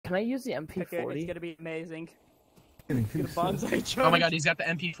Can I use the Okay, MP40? it's gonna be amazing. Oh my god, he's got the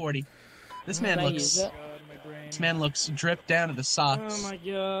MP40. This man looks dripped down to the socks. Oh my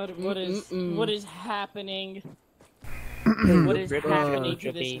god, what is happening? What is happening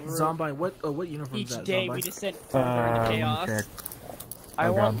to this group? Zombie, what uniform is that, Each day Zombie? we descend further into chaos. I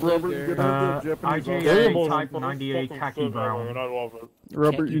want Luger. IJ Type 98 khaki brown.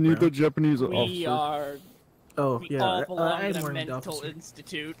 Robert, you need the Japanese officer. We are... Oh, we yeah. all belong I'm in a wearing the mental officer.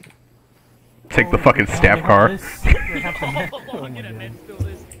 institute. Take the fucking staff car. We all belong in a mental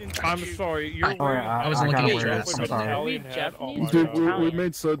institute. I'm sorry, you're wearing... I was looking at your ass. I'm sorry. Japanese Dude, we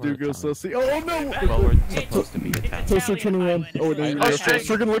made Saduga sussy. Oh no! Well, we're supposed to be Italian. Toaster, turn around. Oh, there you go.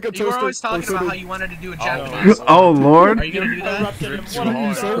 So can look at You were Toaster. always talking Oh, about how you wanted to do a Japanese. Oh lord. Are you gonna do that?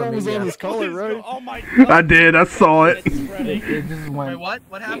 You said that was on his collar, right? Oh my god. I did, I saw it. It just Wait, went what?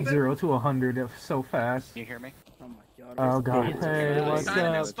 What happened? 0 to 100 so fast. Can you hear me? Oh my god. Oh god. Hey, what's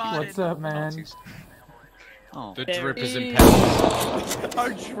Simon up? spotted. What's up, man? Oh. The There drip is is- impeccable. Our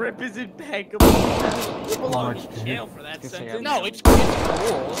drip is impeccable. You belong in jail for that sentence. No, it's cool.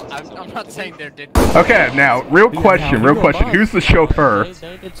 I'm not saying they're did. Okay, now, real question. Who's the chauffeur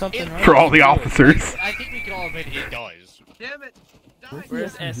for all the officers? I think we can all admit it does. Damn it.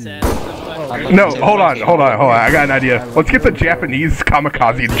 Where's SS? No, hold on. I got an idea. Let's get the Japanese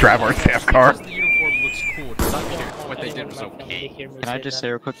kamikaze to drive our staff car. The uniform looks cool. Does not care what they did was okay. Can I just say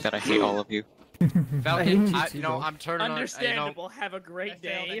real quick that I hate all of you? Falcon, I'm turning on. Understandable. Have a great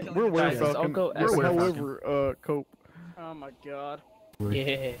day. We're aware, Guys, I'll Falcon. go We're Falcon. however, Cope. Oh my god.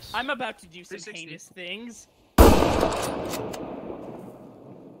 Yes. I'm about to do some heinous things.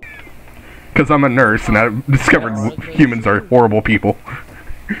 Because I'm a nurse and I've discovered humans are horrible people.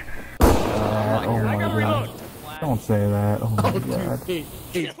 Oh my god. Don't say that. Oh my god. Hey,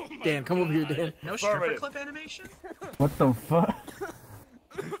 Dan, come over here, Dan. No stripper clip animation? What the fuck?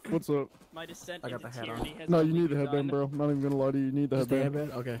 What's up? My descent I got into the hat on. tyranny has No, you only need the headband, begun. bro. I'm not even gonna lie to you. You need the Is the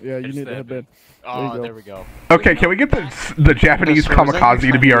headband. headband? Okay. Yeah, you It's need the the headband. Oh, go. there we go. Okay, can we get the Japanese kamikaze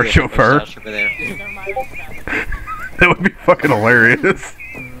to be our chauffeur? Over there. Never mind, it's not. That would be fucking hilarious.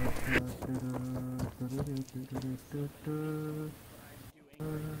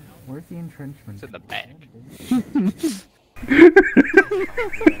 Where's the entrenchment? It's in the back.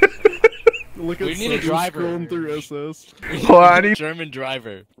 Look We at need a Sutton driver. scrolling through SS. Well, I need German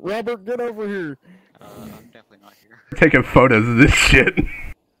driver. Robert, get over here. I'm definitely not here. taking photos of this shit.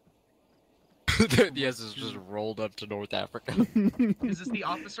 Yes, it's just rolled up to North Africa. Is this the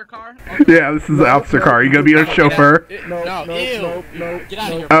officer car? Yeah, this is the officer car. You gonna be our chauffeur? No. Get out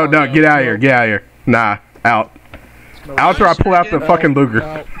of here. Oh no, get out of here, get out of here. Nah, out. Out or I pull out the fucking Luger.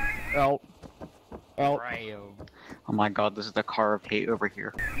 Out. Oh my god, this is the car of hate over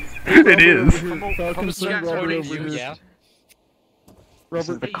here. It is. Falcon, send Robert over here. Yeah. This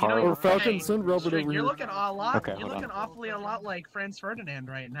is the car Or of Falcon, send Robert over You're here. looking a lot. Okay, you're hold looking awfully a lot like Franz Ferdinand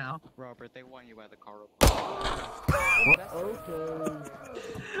right now. Robert, they want you by the car of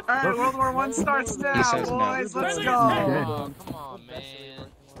All right, World War I starts He now, says no. boys. Let's go. Come on, man.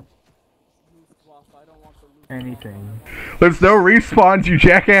 Anything. There's no respawns, you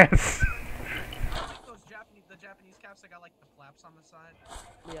jackass. The Japanese caps that got like the flaps on the side.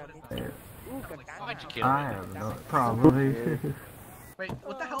 I have no, probably. Wait,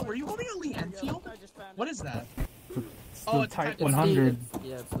 what the hell? Were you holding a Lee Enfield? What is that? Oh, it's Type 100.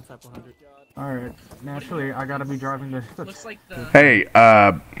 Yeah, it's the Type 100. Alright, naturally, I gotta be driving this. Looks like the. Hey,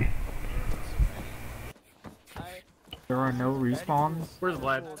 There are no respawns. Where's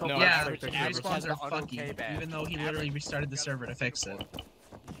Vlad? No, Yeah, average respawns are has funky, okay bad. even though he literally restarted the server to fix it.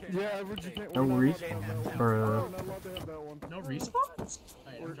 Yeah, average, you can't. No we're not respawn. allowed Or, to have that one. No respawns?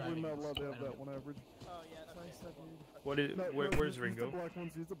 Alright, We're I'm driving. not allowed to have that one, average. What is? Where's Ringo?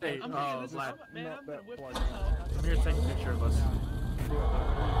 Hey, I'm oh, this Vlad. man, I'm gonna whip black this out. I'm here to take a picture of us.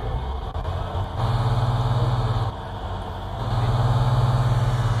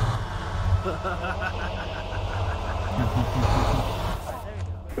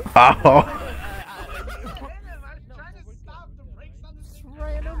 oh.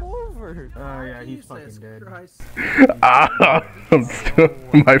 Ran him over. oh yeah, he's fucking dead. Christ. Ah, I'm still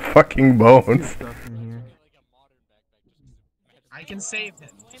my fucking bones. Stuff in here. I can save him.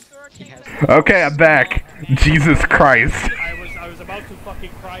 Okay, I'm back. Jesus Christ. I was about to fucking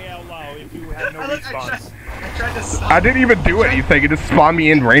cry out loud if you had no response. I tried to stop. I didn't even do anything. It just spawned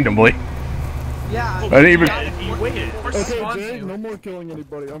me in randomly. Yeah. I didn't even. He waited. Okay, Jay, no more killing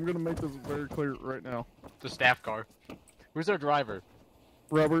anybody. I'm gonna make this very clear right now. The staff car. Who's our driver?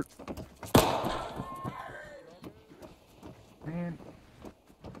 Robert. Man.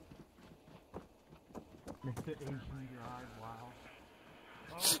 Mr. AG drive,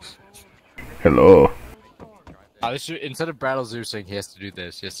 wow. Hello. Instead of battle Zeusing, he has to do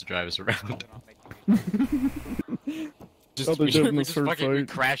this. He has to drive us around. Oh, they're doing we this just third fucking we fight.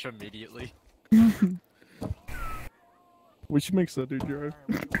 crash immediately. We should make that dude drive.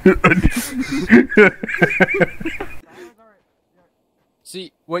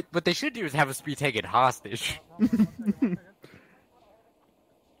 See, what they should do is have us be taken hostage.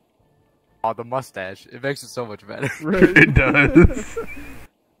 Oh, the mustache. It makes it so much better. Right? It does.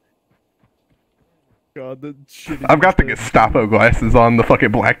 God, that shitty. I've got the mustache. Gestapo glasses on, the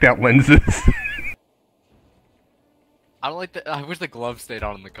fucking blacked out lenses. I don't like the. I wish the glove stayed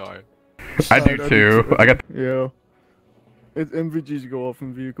on in the car. I do too. I got. Yeah. MVGs go off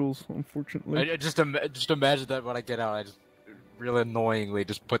in vehicles, unfortunately. I just imagine that when I get out, I just really annoyingly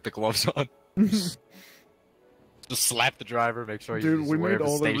just put the gloves on. Just slap the driver, make sure Dude, he's we aware made of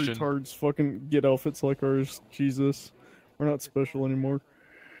his all the station. retards fucking get outfits like ours. Jesus. We're not special anymore.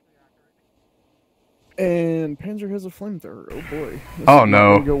 And Panzer has a flamethrower. Oh boy. This Oh is not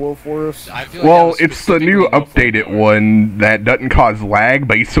no. gonna go well for us. I feel like that Well, was it's the new specifically no updated one that doesn't cause lag,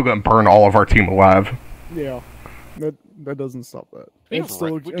 but he's still gonna burn all of our team alive. Yeah. That doesn't stop that. We It have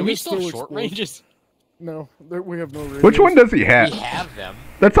still- do and we it still have short explodes. ranges? No, we have no radios. Which one does he have? We have them.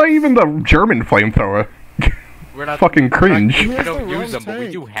 That's not even the German flamethrower. We're not Fucking cringe. He We has don't the use wrong them, but we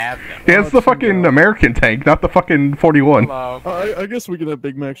tank. do have them. He has the fucking American tank, not the fucking 41. Hello. I guess we can have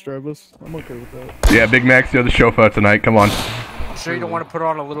Big Max drive us. I'm okay with that. Yeah, Big Max, you're the chauffeur tonight. Come on. I'm sure you don't want to put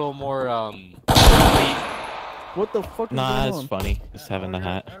on a little more What the fuck is Nah, going it's on? funny. Just having the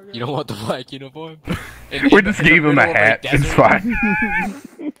hat. You don't want the black uniform? We just gave him a hat. It's fine.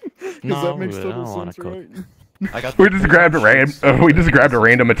 Because No, that makes I total don't wanna sense, cook. right? I got We just grabbed a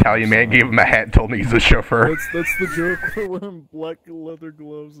random Italian man, gave him a hat, and told him he's a chauffeur. That's the joke. We're wearing black leather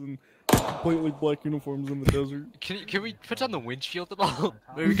gloves and completely black uniforms in the desert. Can we put on the windshield at all?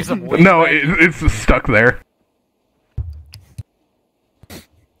 Maybe because I'm No, it's just stuck there.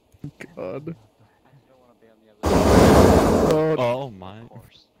 God. Oh my.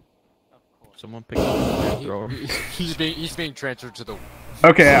 Someone picked up the flamethrower. He's being transferred to the.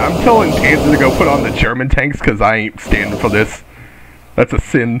 Okay, I'm telling Panzer to go put on the German tanks because I ain't standing for this. That's a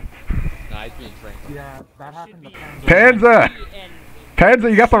sin. Nah, he's being transferred. Yeah, that happened to Panzer! Panzer,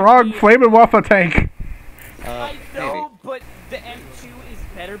 you got the wrong flaming waffle tank! I know, but the M2 is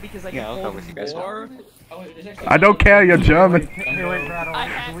better because I can hold more. I don't care, you're German. Hey, wait, Rattle,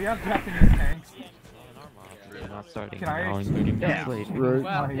 do we have Japanese tanks? We're not starting Can I now, actually- including Yeah. late. Right.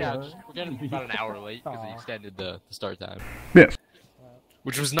 Well, yeah, we're getting about an hour late because they extended the start time. Yes.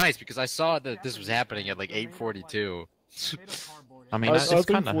 Which was nice because I saw that this was happening at like 8:42. I mean, I it's think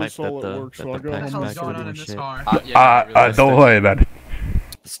kind of we hyped saw it that work, so the I'll go packs home and back start are it doing in shit. this Don't worry about it.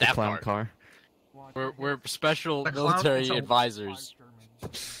 The staff Clown car. car. We're special The clown military control. advisors.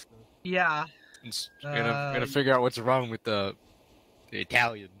 Yeah. Gonna figure out what's wrong with the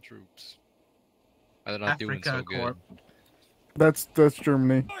Italian troops. They're not doing so Afrika good. Corp. That's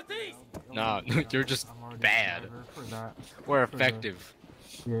Germany. No, you're just bad. We're effective.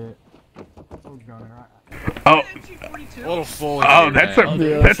 Yeah. Oh, A little full. oh, here, that's man.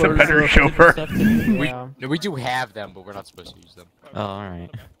 Yeah, that's a sorry, better sorry. chauffeur. We do have them, but we're not supposed to use them. Oh,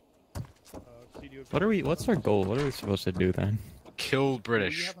 alright. What's our goal? What are we supposed to do then? Kill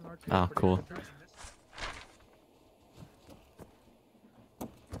British. Oh, cool.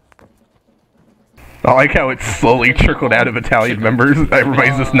 I like how it's slowly trickled out of Italian members.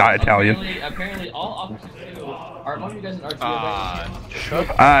 Everybody's just not Italian. Apparently, all officers do. Are one of you guys an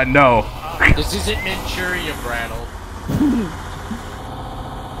RTO No. This isn't Manchuria, Brattle.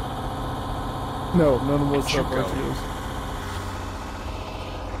 No, none of us have Chuko. RTOs.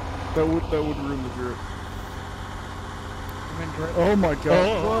 That would ruin the drip. Oh my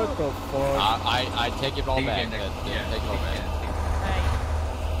god, what the fuck? I take it all back. Take it all back.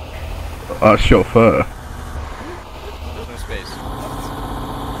 Chauffeur. There's no space.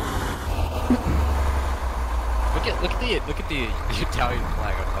 Look at the Italian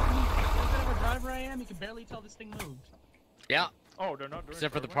flag up top. What a driver I am, you can barely tell this thing moved. Yeah, Oh, they're not doing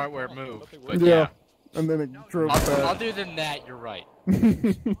except for the part where it moved. But Yeah. yeah. And then it drove back. Other than that, you're right.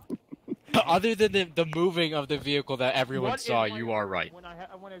 Other than the moving of the vehicle that everyone saw, you are right. When I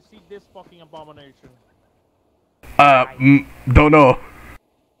see this fucking abomination. Don't know.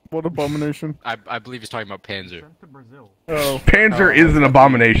 What abomination? I believe he's talking about Panzer. Oh. Panzer is an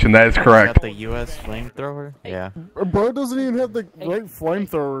abomination, that is correct. Got the U.S. flamethrower? Yeah. Bro doesn't even have the right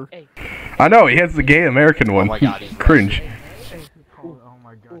flamethrower. I know, he has the gay American one. Oh my God, he's Cringe.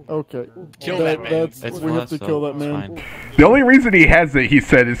 Okay. Kill that man. It's We have to plus, kill so that man. it's fine. The only reason he has it, he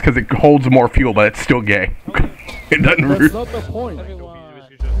said, is because it holds more fuel, but it's still gay. It doesn't That's root. not the point.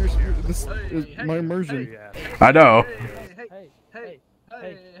 This is my immersion. I know.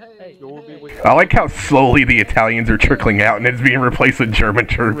 I like how slowly the Italians are trickling out and it's being replaced with German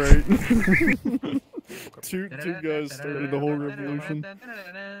troops. Right. two guys started the whole revolution.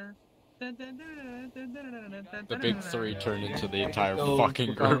 The big three turned into the entire Go,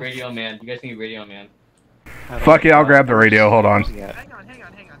 fucking go group. Radio Man. You guys need Radio Man. Fuck yeah, I'll grab the radio. Hold on. Hang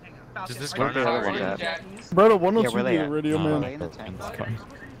on. Does this Where car the not hell radio? is that? Brother, why don't Yeah, you where be they the at? radio man?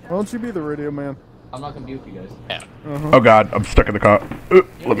 Why don't you be the radio man? I'm not gonna be with you guys. Oh god, I'm stuck in the car.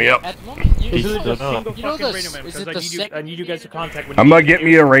 Let me up. At the moment, you This is know a single you know fucking the- radio man is because it the I need you guys to contact when I'm you gonna get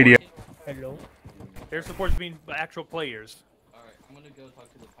me a radio. Hello. Their support's being actual players. Alright, I'm gonna go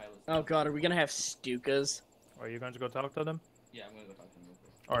talk to the pilots. Oh god, are we gonna have Stukas? Are you going to go talk to them? Yeah, I'm gonna go talk to them real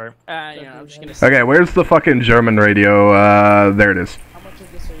quick. Alright. Yeah, I'm just gonna. Okay, where's the fucking German radio? There it is. How much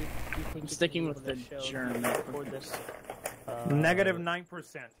of this are you thinking? Sticking with the German for this. Negative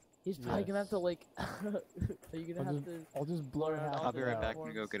 9%. He's probably gonna have to like. Are you gonna have to? I'll just blur it out. I'll be right back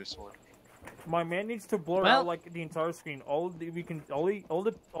and go get a sword. My man needs to blur Well- out like the entire screen. All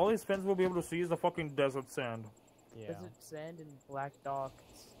his fans will be able to see is the fucking desert sand. Desert sand and black docks.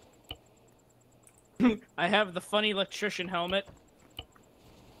 I have the funny electrician helmet.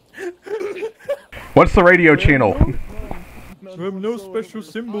 What's the radio channel? We have no special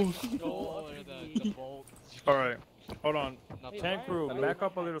symbols. Alright, hold on. Tank crew, back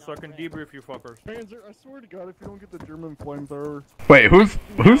up a little so I can debrief you fuckers. Panzer, I swear to God, if you don't get the German flamethrower. Wait, who's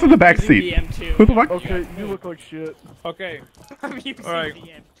in the back Using seat? the M2. Who the fuck? Okay, you look like shit. Okay, I'm using Alright. the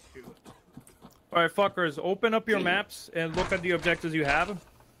M2. alright fuckers, open up your maps and look at the objectives you have.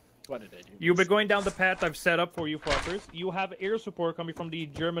 What did I do? You'll be going down the path I've set up for you fuckers. You have air support coming from the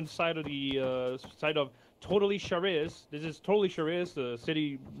German side of the side of Totally Shariz. This is Totally Shariz, the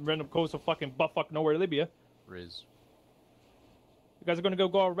city random coast of fucking buttfuck nowhere Libya. Riz. You guys are gonna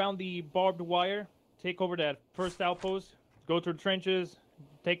go around the barbed wire, take over that first outpost, go through the trenches,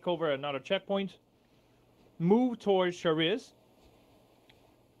 take over another checkpoint, move towards Shariz,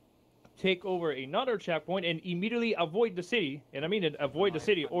 take over another checkpoint, and immediately avoid the city. And I mean it, avoid the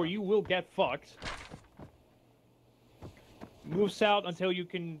city, or you will get fucked. Move south until you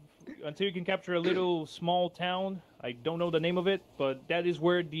can capture a little small town. I don't know the name of it, but that is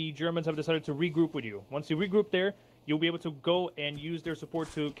where the Germans have decided to regroup with you. Once you regroup there, you'll be able to go and use their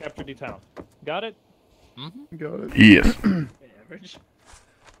support to capture the town. Got it? Got it. Yes.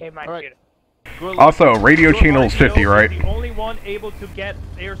 Hey, my Alright. Also, radio channel's 50, right? The only one able to get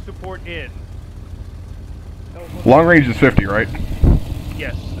air support in. Long range is 50, right?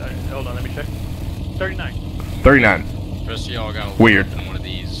 Yes. Hold on, let me check. 39. 39. Rest of y'all got a Weird. in one of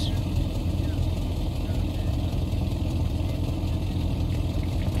these.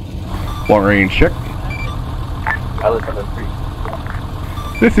 Long range check. I live on the street.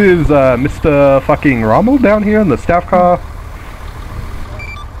 This is Mr. fucking Rommel down here in the staff car.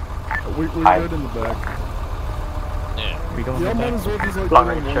 We're good in the back. Yeah. We going Yeah, I might as well just like Long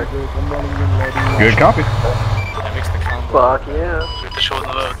go range on check. one break. I'm not even gonna lie to you. Good copy. That makes the combo. Fuck yeah. The show the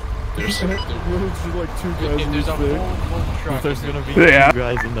load. There's Literally just like two guys in there's this a big. whole truck. There's gonna be Yeah. two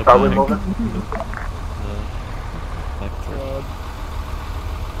guys in the Are we back. moving?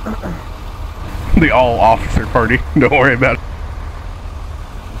 God. The all officer party. Don't worry about it.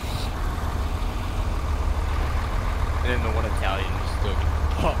 And then the one Italian just took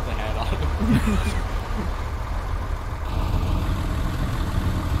pop the hat on.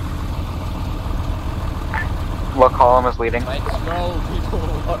 What column is leading? Let's go, people.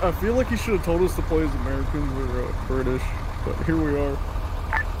 I feel like he should have told us to play as Americans or British, but here we are.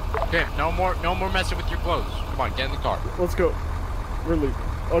 Okay, no more messing with your clothes. Come on, get in the car. Let's go. We're leaving.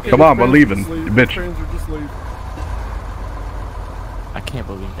 Okay, Come the on, we're fans leaving, just leave. you The bitch. fans are just leave. I can't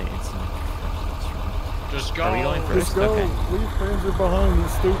believe they instantly. Just go. Are we going Just first? go. Okay. Leave fans are behind.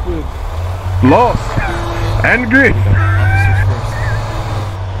 He's stupid. Lost. Angry. Officers first.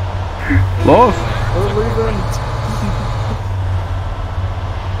 Lost. We're leaving.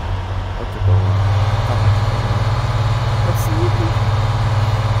 What's it going? Absolutely.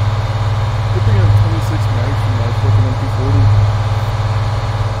 Good thing I have 26 mags from my fucking MP40.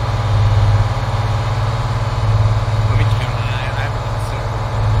 Let me count. I haven't considered.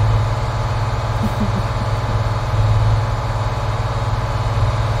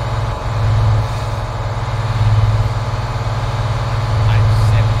 I have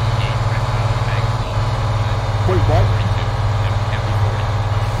 78 magazines. Wait, what?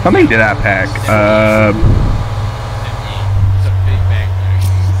 How many did I pack? It's a big backpack.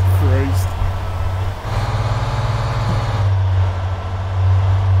 Christ.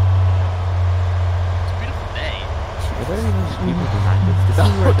 It's a beautiful day. Were there even people behind us? This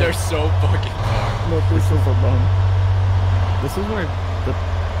is like They're so fucking far. No, they're so far behind. This is where the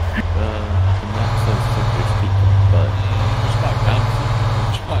map says there's people,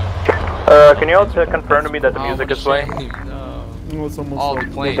 but can you also confirm to me that the music is playing? All the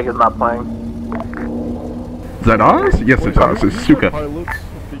playing. Music is not playing. Is that ours? Yes, it's ours. It's Stuka.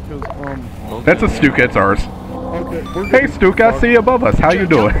 That's a Stuka. It's ours. Okay, Hey, Stuka, I see you above us. How you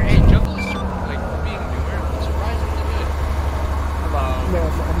doing? Hey, Jungle is like being newer, surprisingly good. Hello. No,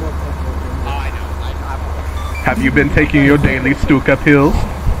 I'm not. Oh, I know. Have you been taking your daily Stuka pills?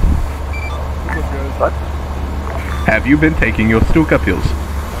 What? Have you been taking your Stuka pills?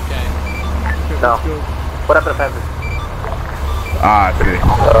 Okay. No. What happened to Panthers? Ah, I see.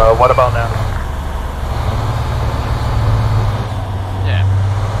 What about now? Yeah.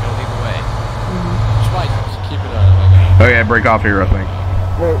 Gotta lead the way. Just keep it Oh yeah, break off here, I think.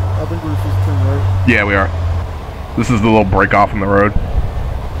 Well, I think we're supposed to turn right. Yeah, we are. This is the little break off in the road.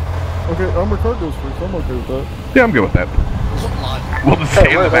 Okay, my car goes first. I'm okay with that. Yeah, I'm good with that. We'll just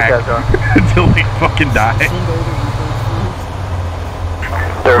stay in the back until we fucking die.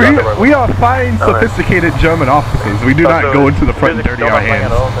 We are fine, sophisticated German officers. We do not go into the front and dirty our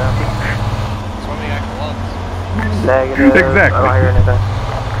hands. Negative. Exactly. I don't hear anything.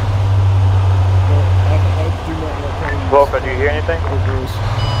 Wolf, do you hear anything?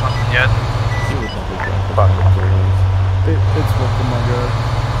 Yes. It's working, my god.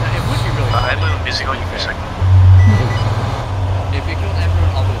 It would be really fun. I'm busy on you for a second. If you killed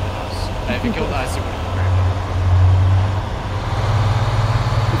everyone other than us, if you killed us, it would be great.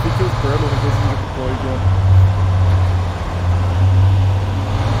 If he kills Brad, then he doesn't get to play again.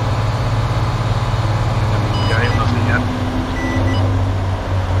 Yeah, he doesn't yet.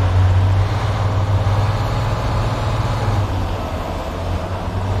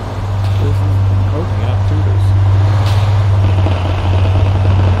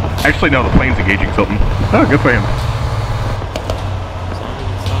 Actually, no, the plane's engaging something. Oh, good for him.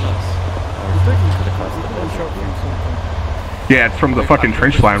 Yeah, it's from the fucking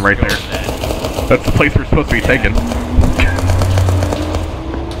trench line right there. That's the place we're supposed to be taking.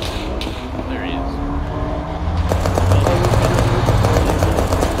 There he is.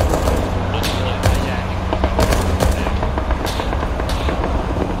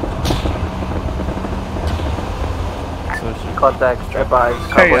 Contact, straight by.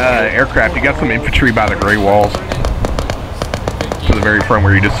 Hey, aircraft, you got some infantry by the gray walls. To the very front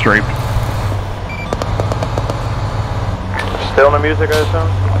where you just strafed. Still no music, I assume?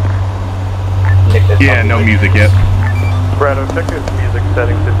 Yeah, no music yet. Brad, check your music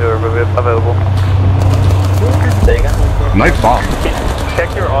settings if they're available. Nice bomb.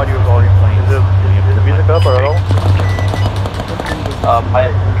 Check your audio volume. Is the music up or at all?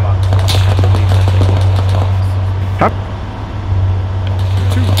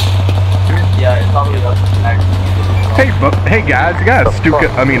 Yeah, it's probably up. Hey guys, you got a Stuka,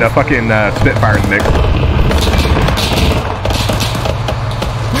 a fucking Spitfire in the mix.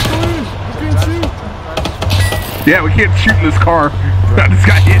 Yeah, we can't shoot in this car. I just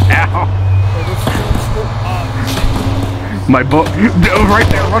got hit now. My boat, right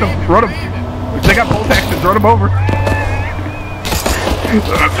there, run him. They got bolt actions, run him over.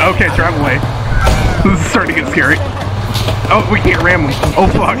 Okay, drive away. This is starting to get scary. Oh, we can't ram him. Oh,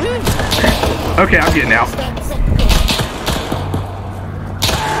 fuck. Okay, I'm getting out.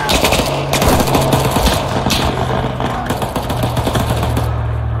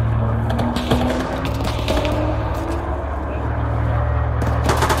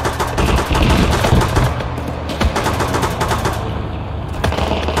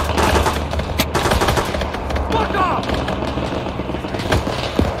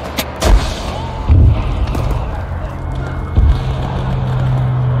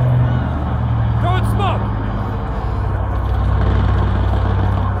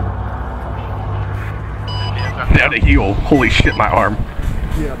 Down to heal. Holy shit, my arm.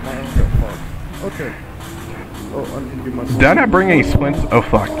 Yeah, my arm got fucked. Okay. Oh, I need to get my... Did I not bring any splints? Oh,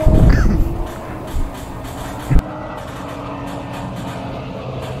 fuck.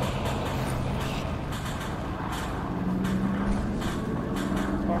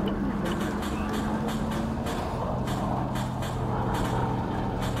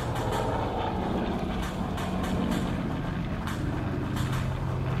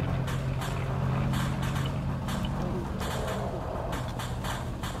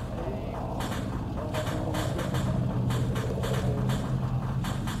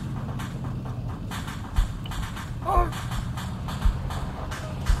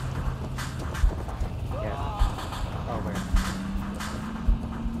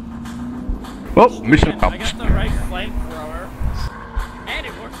 Well, mission I accomplished. got the right flamethrower, and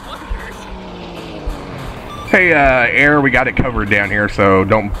it works Hey, Air, we got it covered down here, so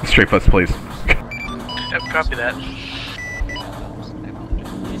don't strafe us, please. Yep, copy that.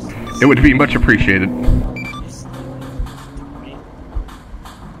 It would be much appreciated.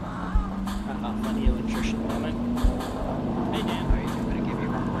 Funny electrician moment. Hey Dan, how are you doing? Give you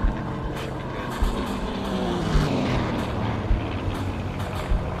one more minute. Should be good.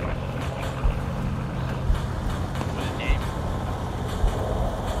 What a name.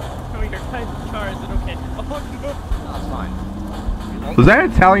 Oh, your type of car, is it okay? Oh no! No, it's fine. Was that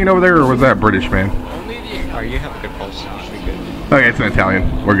Italian over there, or was that British, man? Oh, you have a good pulse. You should be good. Okay, it's an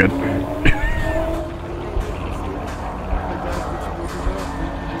Italian. We're good.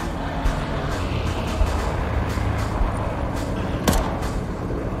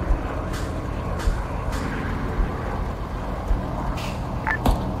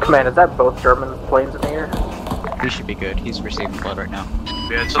 Command, is that both German planes in the air? He should be good. He's receiving blood right now.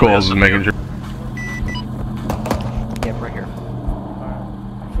 Yeah, it's Cool, just making sure. Yep, right here. I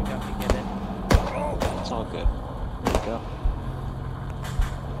forgot to get it. It's all good. There you go.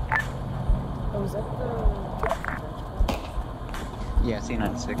 Oh, is that the... Yeah,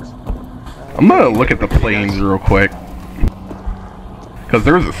 C96. I'm gonna look at the planes real quick. Because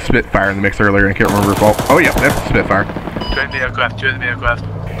there was a Spitfire in the mix earlier, and I can't remember if all... Oh yeah, that's a Spitfire. Two enemy aircraft, two enemy aircraft.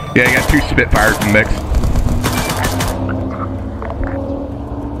 Yeah, you got 2 Spitfires in the mix.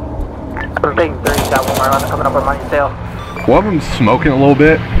 I'm taking 30, got one more round coming up on my tail. One of them's smoking a little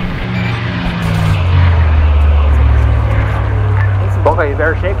bit. Okay, you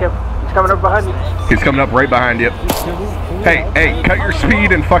better shake him. He's coming up behind you. He's coming up right behind you. Hey, hey, cut your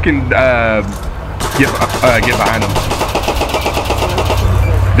speed and fucking get behind him.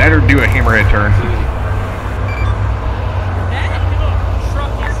 That or do a hammerhead turn.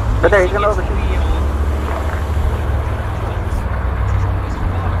 Right there, he's gonna overshoot.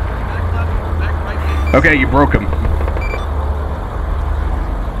 Okay, you broke him.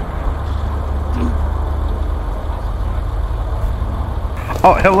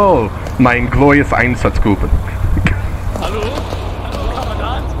 Oh, hello, mein glorious Einsatzgruppe. Hallo? Hallo,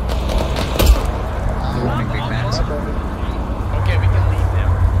 Kommandant? Okay, we can leave now.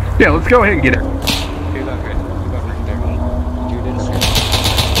 Yeah, let's go ahead and get it.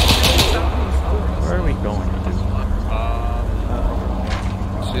 Where are we going?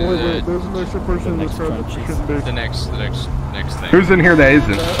 Wait, there's an extra person in the car that shouldn't be. The next thing. Who's in here that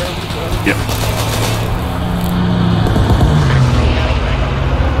isn't? Yep.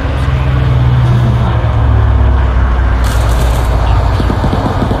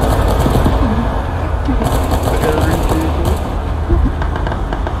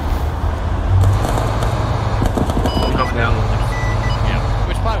 Coming down. Yeah,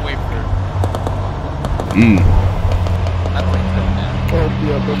 which by the way, Oh,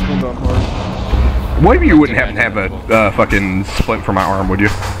 yeah, that's going down hard. One of you wouldn't happen to have a fucking splint for my arm, would you?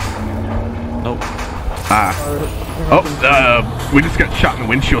 Nope. Ah. Oh, we just got shot in the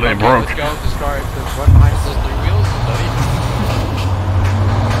windshield and it broke. Let's go. Just start. Run behind those 3 wheels, buddy.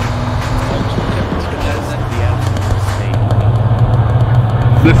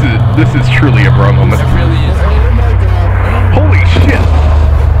 This is truly a bro moment. It really is. Holy shit!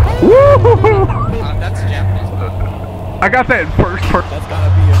 Woo! That's Japanese. I got that in first person. That's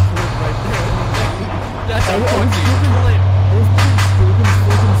gotta be a clip right there. That's a fucking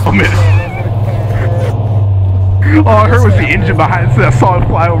Oh man. All I heard was the engine behind us, and I saw it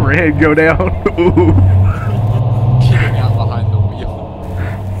fly overhead and go down. Ooh. Getting out behind the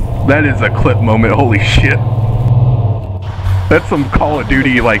wheel. That is a clip moment, holy shit. That's some Call of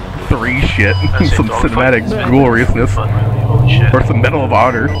Duty, like, 3 shit. Some cinematic gloriousness. Or some Medal of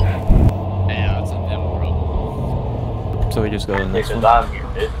Honor. Yeah, that's an emerald. So we just go to the next one?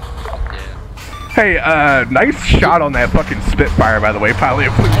 Hey, nice shot on that fucking Spitfire, by the way, pilot.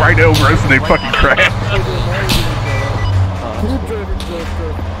 It flew right over us and they fucking crashed.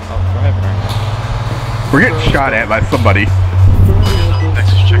 We're getting shot at by somebody.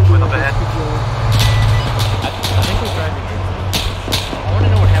 Next is checkpoint up ahead.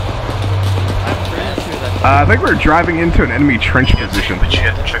 I think we're driving into an enemy trench position. But you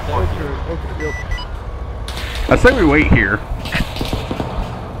have the checkpoint. I say we wait here.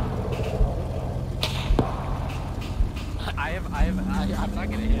 I'm not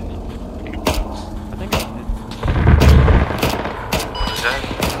gonna hit it. I think I did. Is that?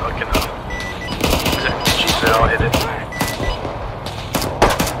 Okay, no. Is that cheap? Then I'll hit it.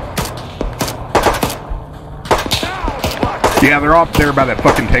 Yeah, they're off there by that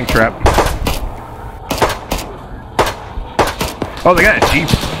fucking tank trap. Oh, they got a Jeep.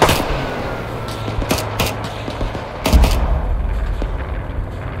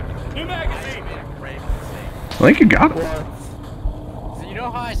 think you got him. So you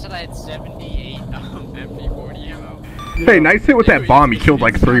know how I said I had 78 MP40 ammo? Hey, nice hit with that bomb. You killed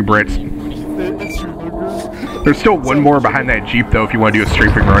like 3 Brits. There's still one more behind that Jeep though if you want to do a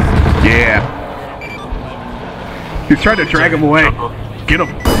strafing run. Yeah. He's trying to drag him away. Get him.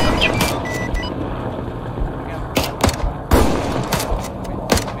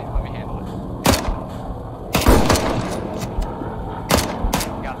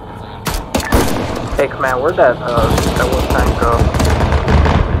 Hey, command, where'd that one tank go?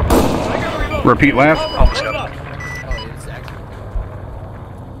 Repeat last. Almost got it.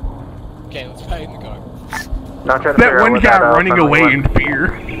 Okay, let's fight in the car. Not trying to That figure out one what guy that, running friendly away was. in fear.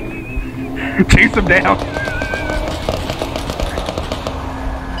 Chase him down.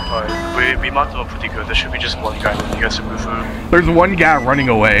 Alright, we marked up pretty good. There should be just one guy when you guys to move through. There's one guy running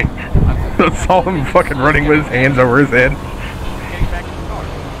away. I saw him fucking running with his hands over his head.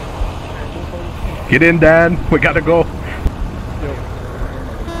 Get in, Dan. We gotta go. Yeah,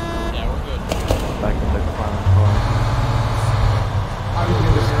 we're good. Back in the car.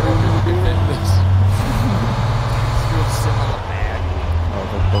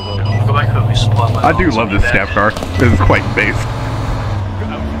 Go back home, we supply my I do love this staff car. This is quite based.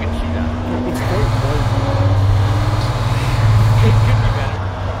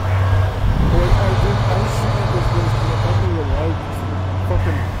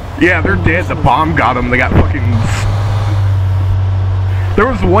 Yeah, they're dead. The bomb got them. They got fucking... There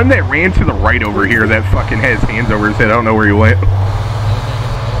was one that ran to the right over here that fucking had his hands over his head. I don't know where he went.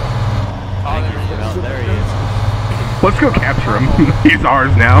 There he is. Let's go capture him. He's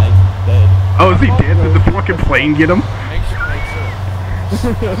ours now. Oh, is he dead? Did the fucking plane get him?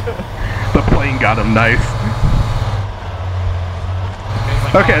 The plane got him. Nice.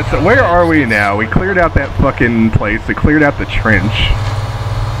 Okay, so where are we now? We cleared out that fucking place. We cleared out the trench.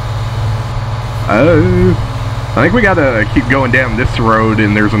 I think we gotta keep going down this road,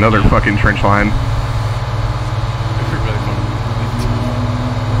 and there's another fucking trench line.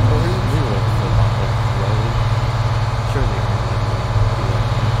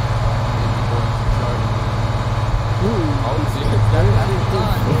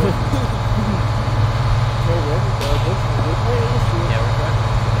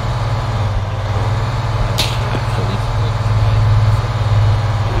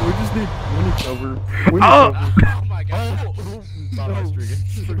 Oh my god.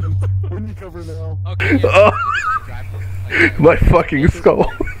 Windy cover now. Okay, yeah. Oh. My fucking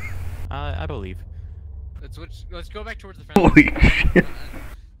skull. I believe. Let's go back towards the front. Holy shit.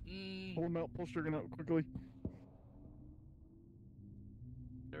 Pull him out, pull Strigan out quickly.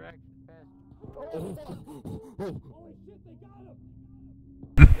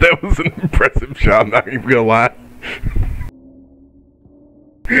 That was an impressive shot, I'm not even gonna lie.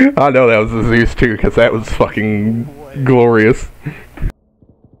 I know that was a Zeus too, because that was fucking glorious.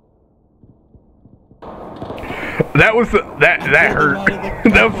 That was that hurt.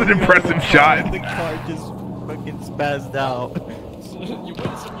 That was an impressive shot. The car just fucking spazzed out.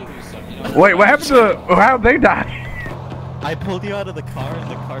 Wait, what happened to how'd they die? I pulled you out of the car and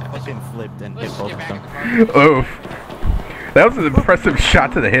the car fucking flipped and hit both of them. Oof. That was an impressive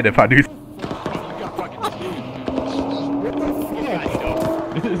shot to the head if I do.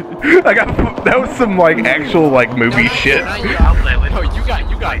 I got that was some like actual like movie shit. Oh, you got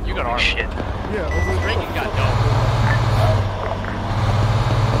our shit. Yeah, Strigan got dope.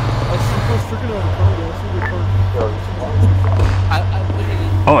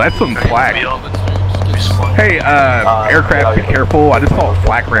 Oh, that's some flak. Hey, aircraft, be careful. I just saw a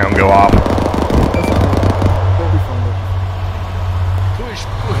flak round go off. Push.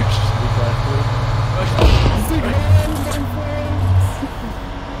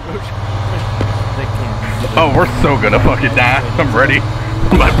 Oh, we're so gonna fucking die. I'm ready.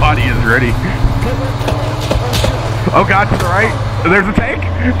 My body is ready. Oh god, to the right. There's a tank.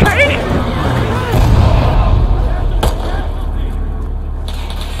 Tank!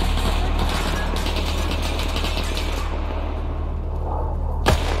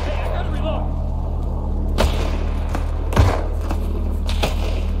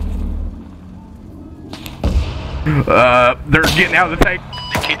 They're getting out of the tank.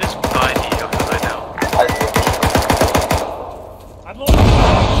 Keep this behind you right now.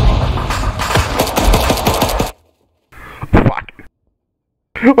 Fuck.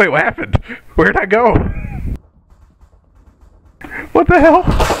 Wait, what happened? Where'd I go? What the hell?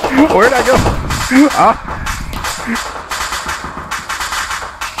 Where'd I go?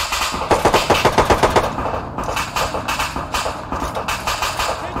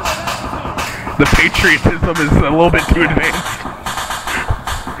 The patriotism is a little bit too advanced.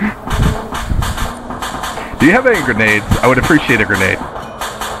 Do you have any grenades? I would appreciate a grenade.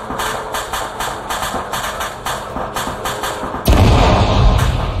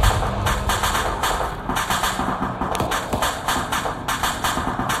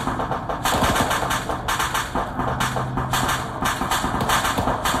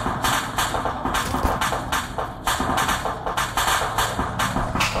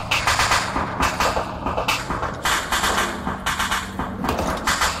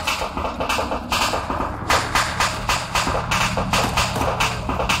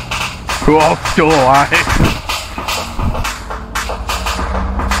 Who all still alive?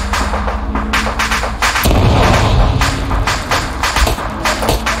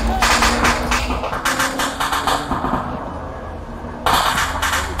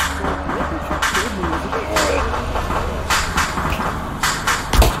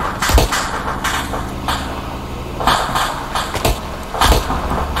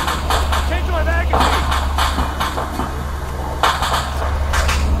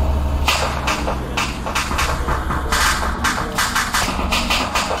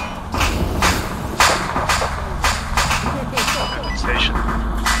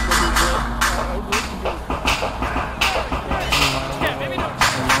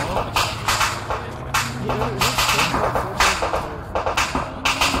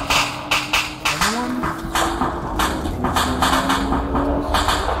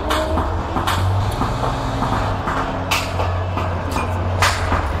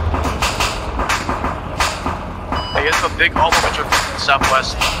 Big all over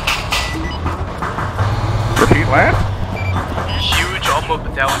southwest. Repeat last? Huge almost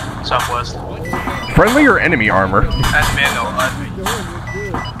battalion southwest. Friendly or enemy armor?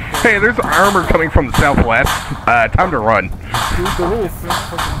 Hey, there's armor coming from the southwest. Time to run.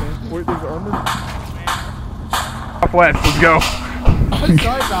 Wait, there's armor? Southwest, let's go.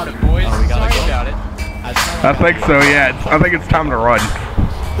 Sorry about it, boys. Oh, we gotta Sorry go. about it. I think so, yeah. I think it's time to run.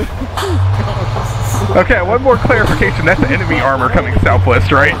 Okay, one more clarification. That's enemy armor coming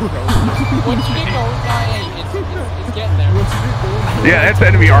southwest, right? Once you get going, it's getting there. Yeah, that's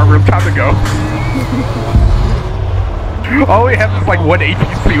enemy armor. Time to go. All we have is like one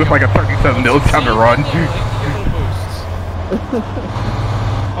APC with like a 37 mil. It's time to run.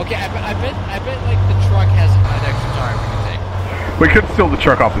 Okay, I bet like the truck has an extra tire we can take. We could steal the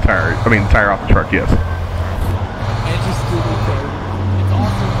truck off the tire. I mean, the tire off the truck, yes. And just steal the car. It's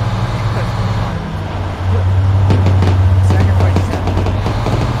awesome.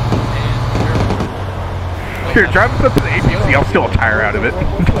 Here, drive us up to the APC. I'll steal a tire out of it.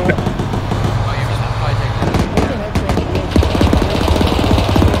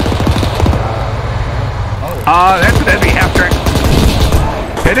 That's an enemy half track.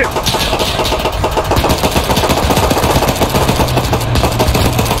 Hit it.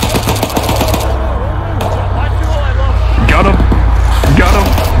 Got him. Got him.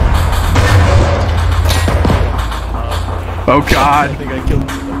 Oh god.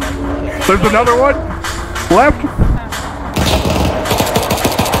 There's another one. Left.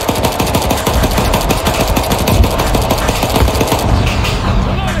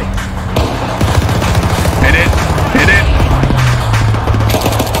 Hit it. Hit it.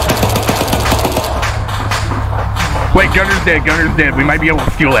 Wait, gunner's dead. Gunner's dead. We might be able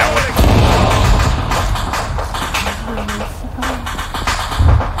to steal that one.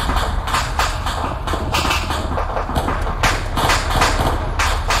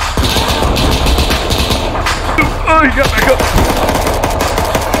 Oh, he got back up.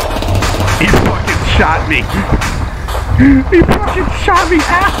 He fucking shot me. He fucking shot me.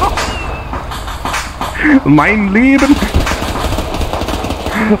 Ow. Mein Leben.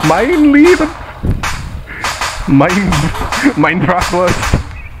 Mein Leben. Mein Bratwurst.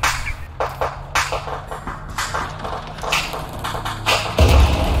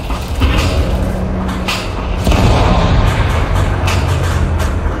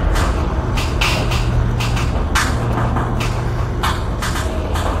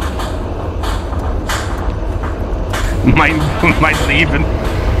 Mein Leben.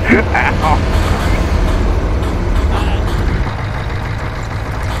 Ow.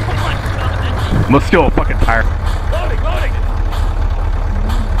 Let's steal a fucking tire. Loading, loading!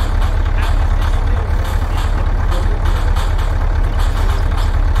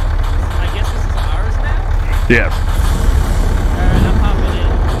 I guess this is ours now? Yes. Alright, I'm hopping in.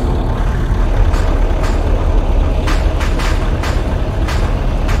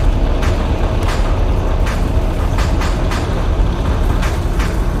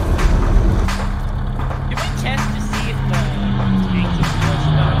 Can we test to see if the tank is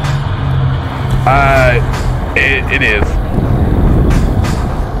flushed out? It is.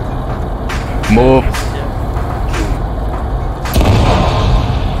 Move.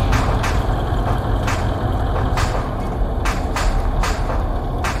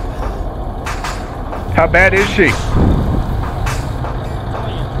 How bad is she?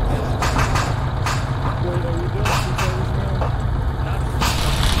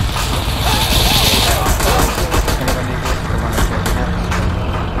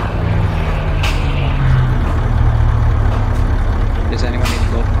 Does anyone need to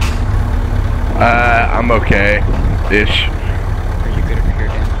go? I'm okay-ish. Are you good over here,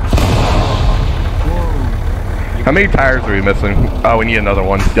 Dan? How many tires are we missing? Oh, we need another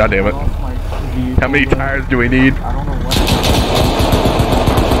one. God damn it. How many tires do we need? I don't know what.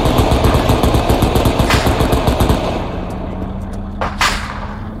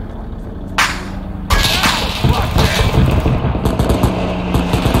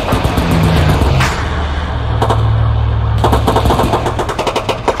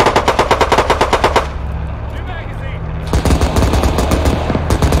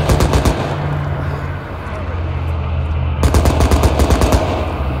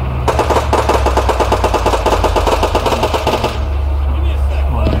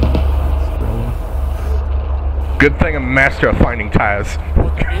 Good thing I'm a master of finding tires. Well,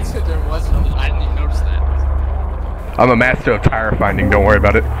 the reason there wasn't, I didn't even notice that. I'm a master of tire finding, don't worry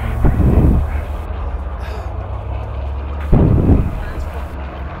about it.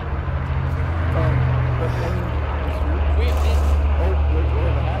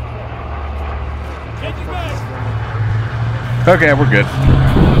 Okay, we're good.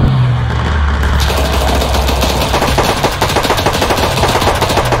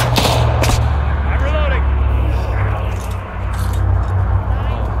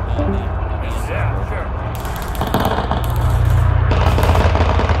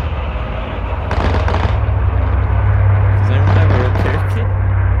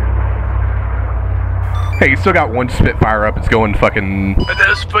 Hey, you still got one Spitfire up. It's going fucking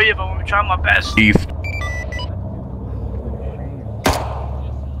There's 3 of them. I'm trying my best. east.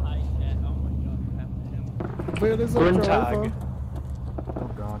 Where is Burn that tag. driver? Oh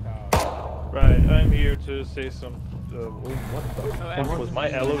god. Right, I'm here to say some. What the fuck was my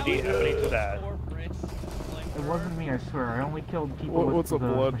LOD happening to that? It wasn't me, I swear. I only killed people with What's up, the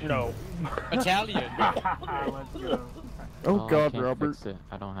blood? machine. No. Italian. Let's go. Oh I god, can't Robert. fix it.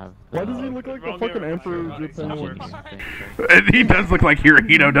 I don't have. Why does he look like the fucking Emperor Japan? He does look like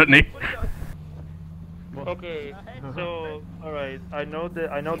Hirohito, doesn't he? Okay, so alright, I know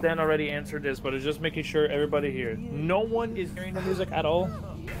Dan already answered this, but it's just making sure everybody here. No one is hearing the music at all?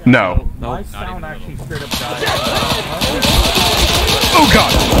 No. My sound actually straight up died. Oh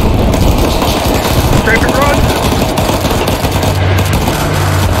god! Strafe and run!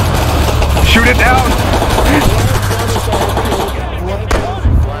 Shoot it down!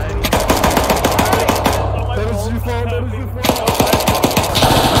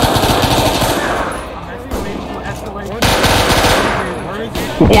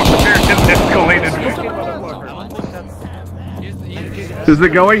 Warfare has escalated. Is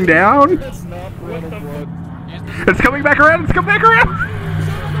it going down? It's coming back around! It's coming back around!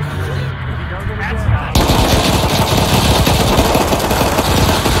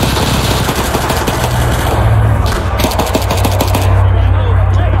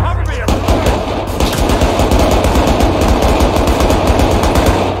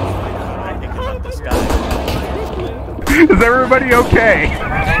 Is everybody okay?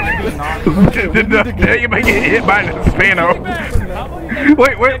 Did anybody get hit by the Spano?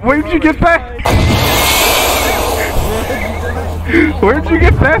 Wait, where'd you get that? Where'd you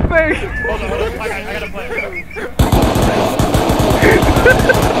get that thing? Hold on, I gotta play.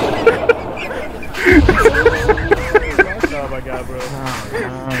 Oh my god, bro.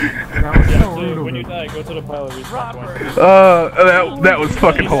 So when you die, go to the pilot respawn point. That was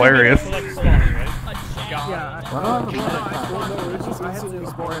fucking hilarious.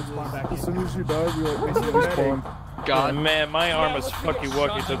 As soon as you die, we like instantly spawn. God, man, my arm is fucking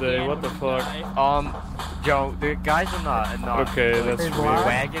wacky today. What the fuck? Joe, the guys in the okay, that's weird.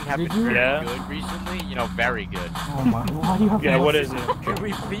 wagon have been very good recently. You know, very good. Oh my, why do you have what is it? Can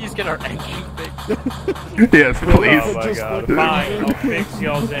we please get our engine fixed? Yes, please. Oh my god, fine, I'll fix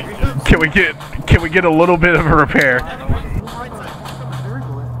y'all's engines. Can we get a little bit of a repair?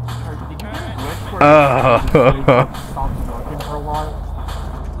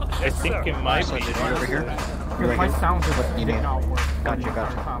 I think it might be. Over here? My sound just did not work. Gotcha.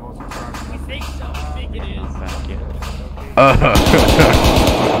 We think so. We think it is. Thank you.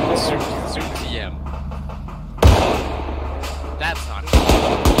 Super TM. That's not.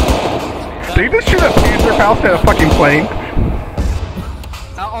 Did you just shoot a Panzer House at a fucking plane?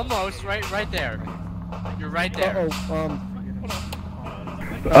 Almost, right there. You're right there.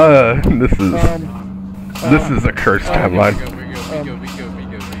 This is a cursed timeline. We go.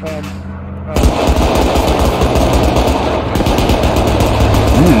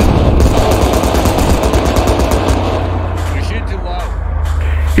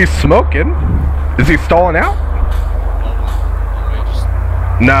 He's smoking. Is he stalling out?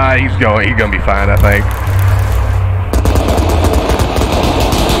 Nah, he's gonna be fine, I think.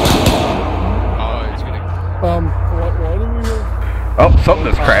 Why do we have... Oh, something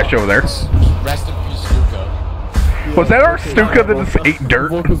just crashed over there. Rest in peace, Stuka. Was that our Stuka that just ate dirt?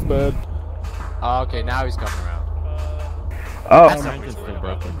 Look is bad. Oh, okay, now he's coming around. Oh.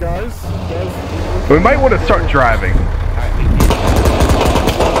 Guys, We might want to start driving.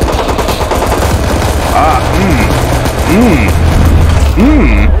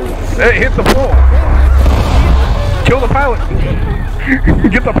 It hit the pole. Kill the pilot.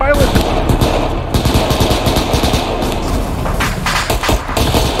 Get the pilot.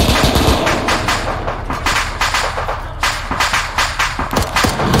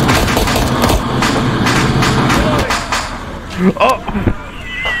 Oh!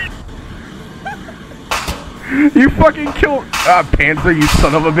 You fucking killed Panzer, you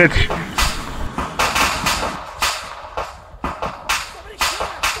son of a bitch!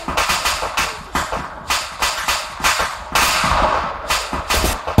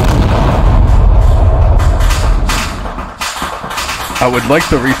 I would like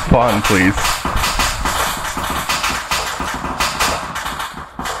to respawn, please.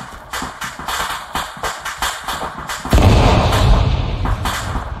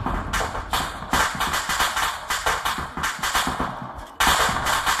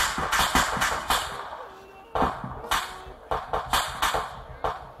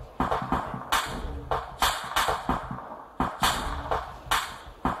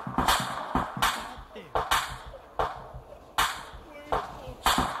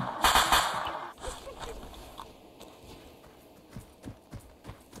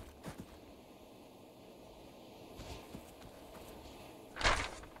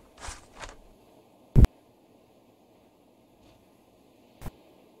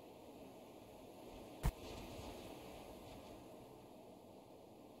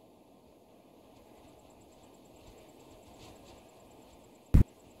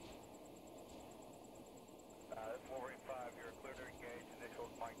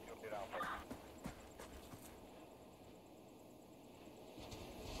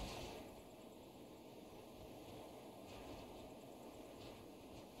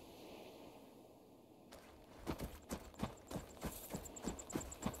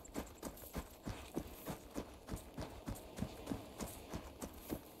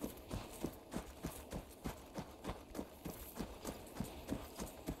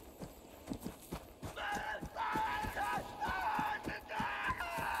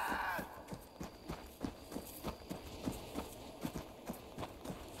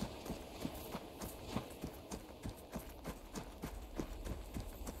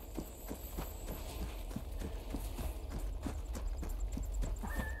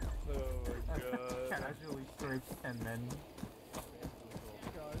 And then...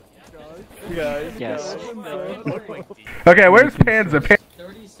 Guys. Yes. Okay, where's Panzer?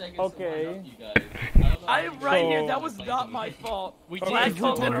 30 seconds. Okay. I am right here. That was not my fault. We Black did.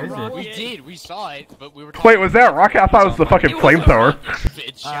 Hole and a rocket. We did. We saw it, but we were. Wait, was that a rocket? I thought it was the fucking flamethrower.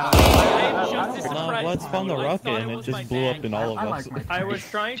 Well, it's from the rocket and it just blew up in all of us. I was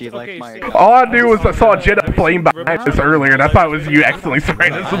trying to. Okay, so All I knew was I saw a jet of flame behind us earlier, and I thought it was you accidentally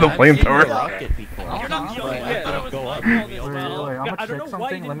spraying us with the flamethrower. you're not the only one. I don't know why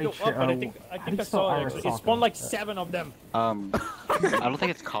it didn't go up, but I think I saw it. It spawned like 7 of them. I don't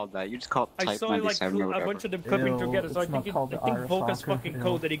think it's called that. You just call it I Type saw it like 97 or a whatever. bunch of them clipping together, so I think Volka's fucking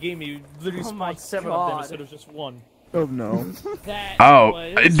code that he gave me literally spawned 7 of them instead of just 1. Oh no. Oh,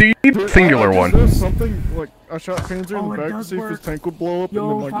 do you need a singular one? There's something like I shot Panzer in the back to see if his tank would blow up, and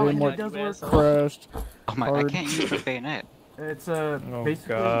then my game like crashed. Oh my! I can't use the bayonet. It's I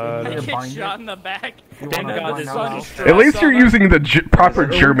basically get shot in the back. Thank God this is At least you're using the proper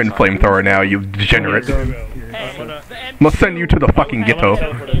German flamethrower now, you degenerate. Must send you to the fucking ghetto.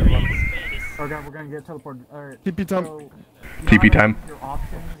 Okay, we're gonna get teleported. Alright. TP time. TP time.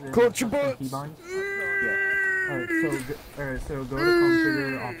 Clutch your butts. Alright, so go to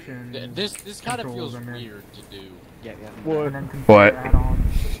configure options. This kind of feels weird to do. Yeah. What? And then configure What?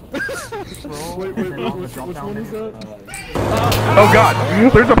 add-ons. Wait, which one is that? Oh god,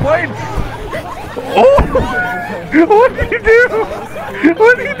 there's a plane! Oh! What did you do?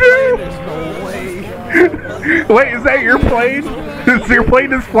 What did you do? Wait, is that your plane? Is your plane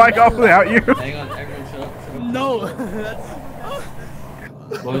just flying off without you? Hang on, everyone shut up. No, that's...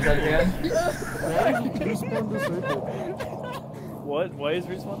 What was that again? What? Why is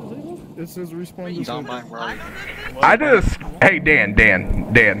respawn disabled? It says respawn Don't disabled. mind where I just... Hey, Dan.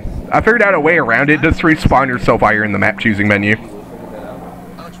 I figured out a way around it. Just respawn yourself while you're in the map choosing menu.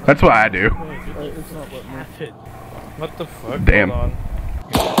 That's what I do. It's not letting me. What the fuck? Damn. Hold on.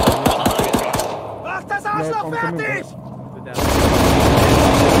 No, I'm coming back.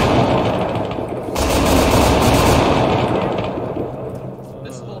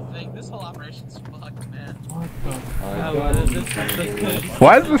 This whole operation's fucked, man.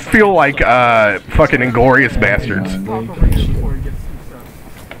 Why does this feel like fucking Inglorious Bastards? Again,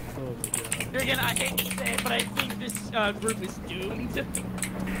 I hate to say it, but I think this group is doomed.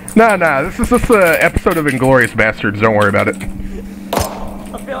 Nah, this is just an episode of Inglorious Bastards, don't worry about it. I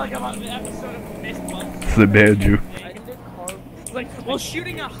feel like I'm on the episode of Mistbusters. It's the bad you. Like, while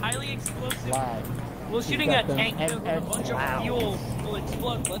shooting a highly explosive, while shooting a tank filled with a bunch of fuel will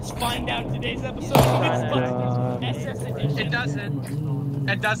explode. Let's find out today's episode of Mistbusters SS Edition. It doesn't.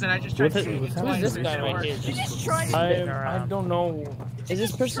 It doesn't. I just tried to shoot it twice. Who's this guy right here? Just trying to spin around. I don't know. Is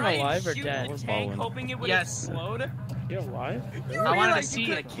this person alive or dead? Tank hoping it would explode. You're alive? I wanted to see it.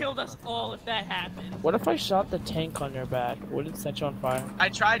 You could have killed us all if that happened. What if I shot the tank on your back? Would it set you on fire? I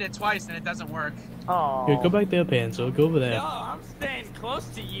tried it twice and it doesn't work. Oh. Okay, go back there, Panzo. Go over there. No, I'm staying close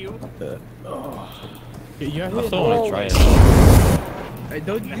to you. Yeah, I still want to try it. Hey,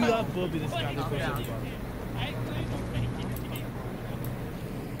 don't do that, Bobby. This guy.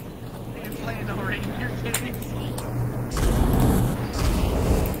 You're playing no ring. You're kidding.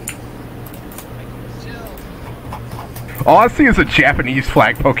 All I see is a Japanese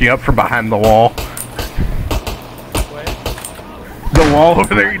flag poking up from behind the wall. What? The wall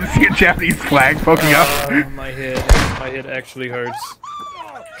over there, you just see a Japanese flag poking up. My head actually hurts.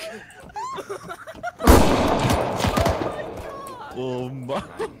 Oh my.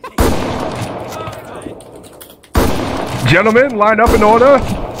 Gentlemen, line up in order.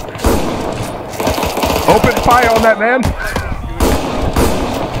 Open fire on that man.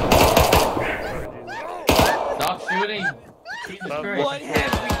 Stop shooting. What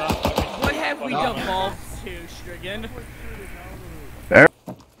have we devolved to, Strigan? There.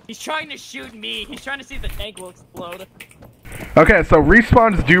 He's trying to shoot me. He's trying to see if the tank will explode. Okay, so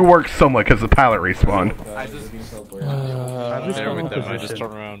respawns do work somewhat because the pilot respawned. I just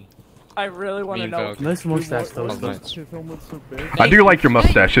turn around. I really want to know. Nice mustache, though. I do like your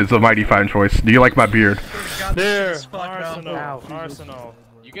mustache. It's a mighty fine choice. Do you like my beard? There, Arsenal.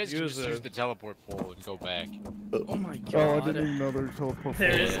 You guys can just use the teleport pole and go back. Oh my god. Oh, I didn't even know there was teleport.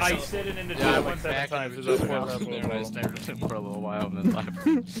 There is. I sit in the Yeah, I one went back times. and just there and I stared at him for a little while and then left.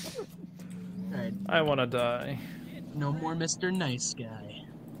 I wanna die. No more Mr. Nice Guy.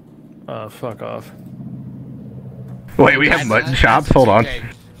 Fuck off. Wait, we have mutton chops? Hold on.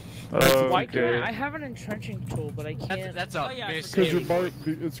 Why can't I have an entrenching tool, but I can't. That's a Because you're bar.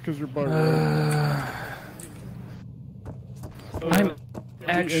 It's because you're bar. I'm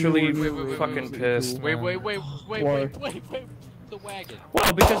actually fucking pissed. Wait. The wagon.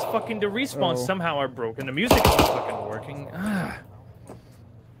 Well, because fucking the respawns somehow are broken. The music isn't fucking working.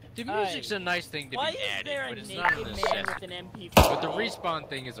 The music's a nice thing to be added, but it's not a man necessity. with an MP4? But the respawn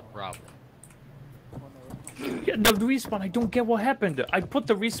thing is a problem. Yeah, the respawn, I don't get what happened. I put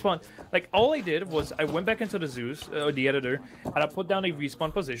the respawn, like, all I did was I went back into the Zeus, the editor, and I put down a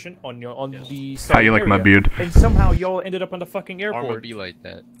respawn position on the side How you like my area, beard? and somehow y'all ended up on the fucking airport. Armor be like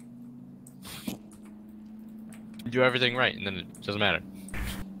that. You do everything right, and then it doesn't matter.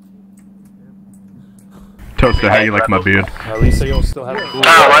 Toaster, how you like my beard? At least you'll still have a cool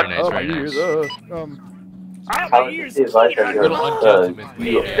Very nice, very nice. There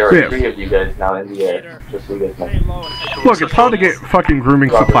are 3 of you guys now in the air. Just so you guys know. Look, it's hard to get fucking grooming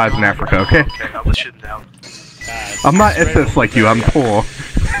supplies in Africa, okay? Okay, now let's shoot him down. I'm not SS like you, I'm poor.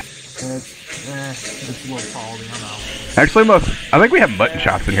 It's a little quality, I know. Actually, I think we have mutton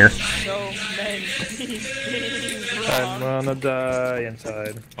chops in here. So many things I'm gonna die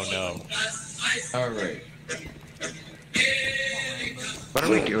inside. Oh no. Alright. What are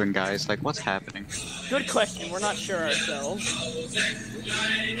we doing, guys? Like, what's happening? Good question. We're not sure ourselves.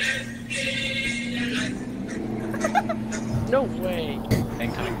 No way.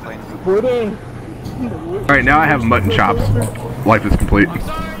 Incoming plane. Alright, now I have mutton chops. Life is complete.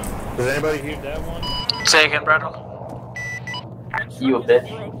 Does anybody hear that one? Say again, Brad. You a bitch.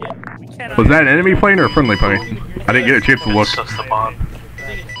 Was that an enemy plane or a friendly plane? I didn't get a chance to look. That's the bomb.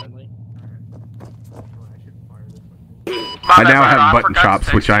 I now have mutton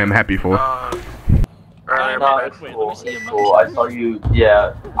chops, which I am happy for. No, it's cool. It's cool. I saw you.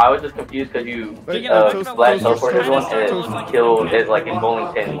 Yeah, I was just confused because you black teleported everyone and killed it like in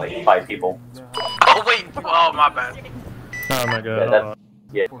Bowlington like 5 people. Oh wait! Oh my bad. Oh my god.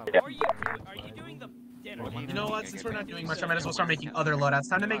 Yeah. You know what? Since we're not doing much, I might as well start making other loadouts.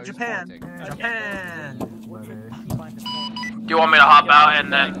 Time to make Japan. Japan. you want me to hop out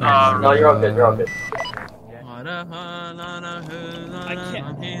and then? No, you're all good. You're all good. I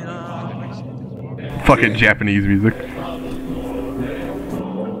can't. Fucking Japanese music.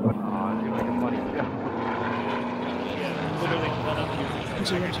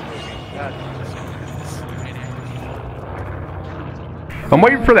 I'm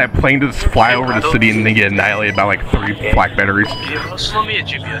waiting for that plane to just fly over the city and then get annihilated by like 3 flak batteries. Slow me a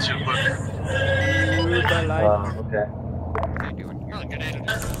GPS real quick. Okay.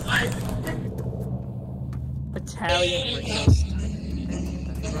 Italian breakfast.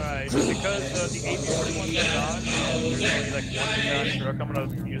 Right, because the AP-41 got on, there's only like one disaster. I'm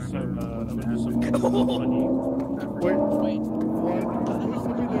gonna use some money. Wait.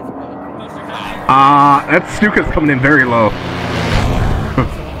 That Stuka's coming in very low.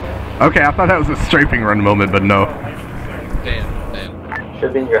 Okay, I thought that was a strafing run moment, but no. Damn.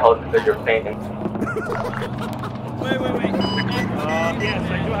 Should be in your health because you're fainting. Wait.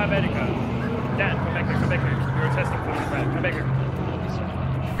 Yes, I do have Etika. Dan, come back here. You're testing for this, right? Come back here.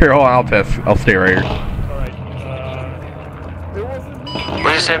 Here, hold on, I'll test. I'll stay right here. Alright, What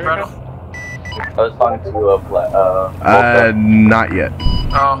did you say, Bruno? I was talking to not yet.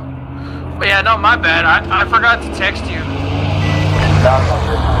 Oh. But yeah, no, my bad. I forgot to text you.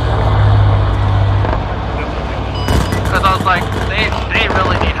 Because I was like, they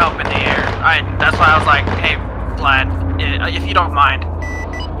really need help in the air. That's why I was like, hey, Vlad, if you don't mind.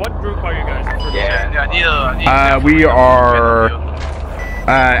 what group are you guys? Yeah, we are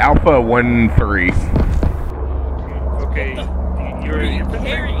Alpha 1-3. Okay, you're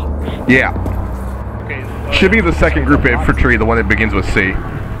Harry. Yeah. Okay. Should be the second group of infantry, the one that begins with C.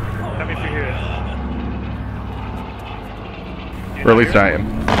 Let me figure it. Or at least I am.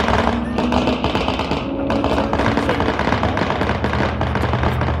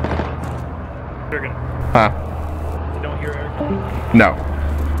 Jurgen. Huh? You don't hear Eric? No.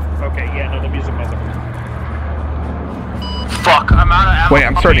 Okay, yeah, no, the music must have. Fuck, I'm out of ammo. Wait,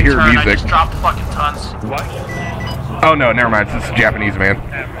 I'm starting to hear music. I just dropped fucking tons. What? Oh no, never mind. It's Japanese, man. Dude,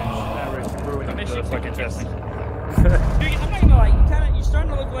 I'm not gonna lie, you're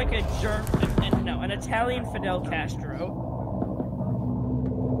starting to look like a an Italian Fidel Castro.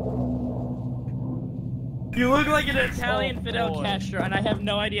 You look like an Italian Fidel Castro, and I have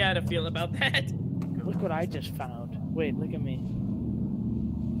no idea how to feel about that. Look what I just found. Wait, look at me.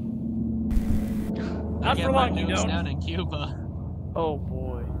 Not for long, you don't. down in Cuba. Oh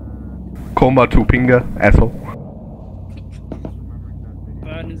boy. Comba Tupinga, asshole.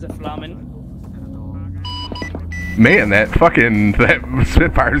 Burns a flamin'. Man, that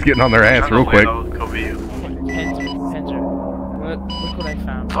Spitfire's getting on their ass real quick. Panzer. Look what I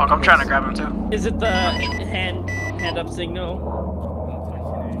found. Fuck, I'm trying to grab him too. Is it the hand up signal?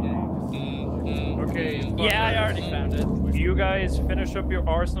 Okay. Yeah, I already found it. You guys finish up your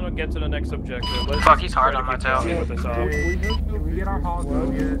arsenal and get to the next objective. Fuck, he's hard on my tail. With this off. Can we get our hog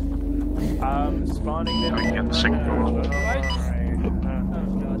here? Spawning them. I can get the signal. Oh god,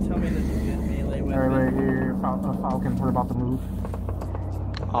 tell me this is good melee weapon. Right here, Falcons, we're about to move.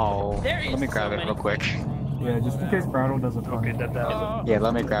 Oh, There let me is grab so it real many- quick. Yeah, just in case Brattle doesn't find it. Yeah,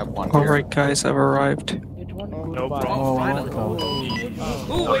 let me grab one. Alright guys, I've arrived. No problem. Oh, I want those.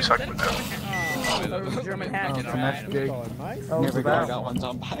 Ooh, wait, suck that's with that. German hack. Finesse jig. Here we go, I got one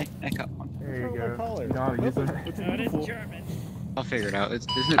zombie. I got one. There you go. No, use it. It's German. I'll figure it out.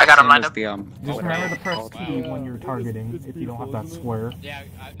 Isn't it I got him the same lined as up. the, Just remember to press T when you're targeting, if you don't have that square. Yeah,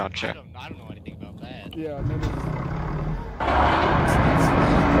 Gotcha. I don't know anything about that. Yeah, maybe.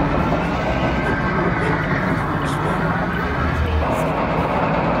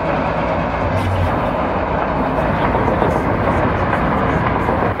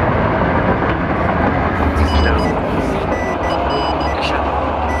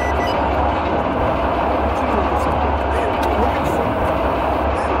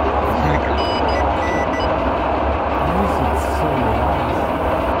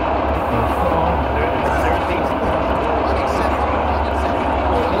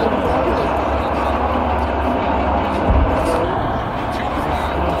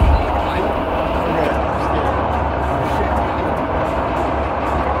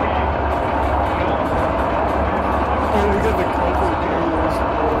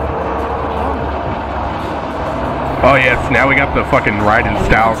 Oh yes, now we got the fucking ride in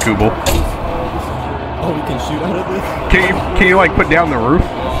style, Kubel. Oh, we can shoot out of this? Can you like put down the roof?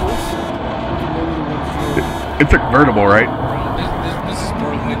 It's a convertible, right? This is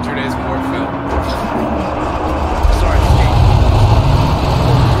Portland, today's Portville.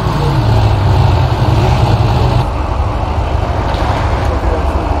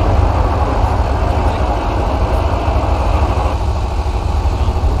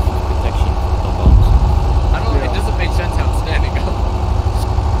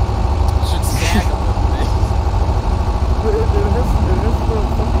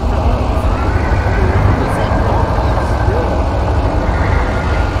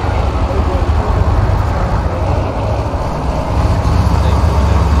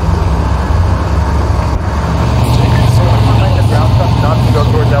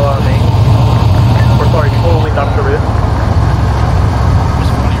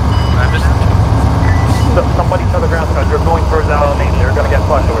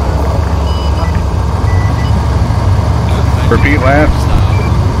 Repeat last.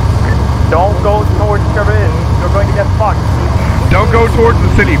 Don't go towards Charin. You're going to get fucked. Don't go towards the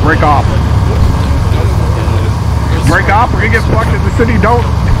city. Break off. Break off. We're gonna get fucked in the city. Don't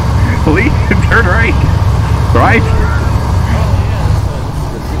leave. Turn right. Right?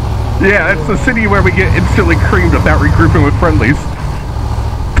 Yeah, that's the city where we get instantly creamed without regrouping with friendlies.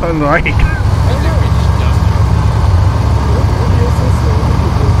 Turn right.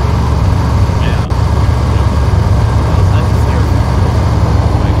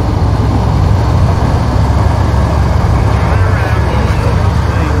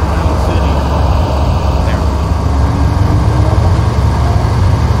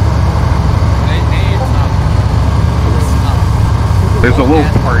 There's a little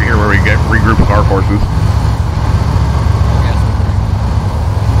part here where we get regroup with our forces.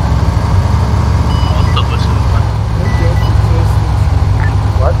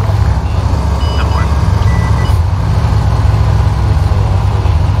 What?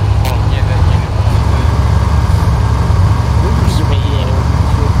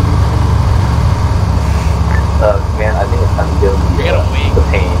 Man, I think it's time to deal with the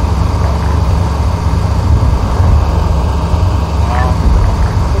pain.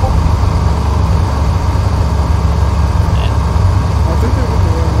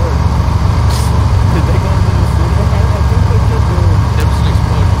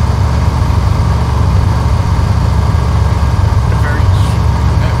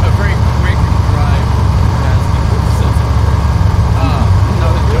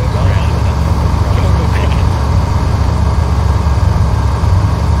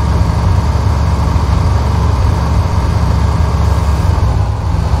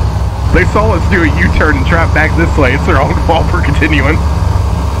 They saw us do a U-turn and trap back this way. It's their own fault for continuing.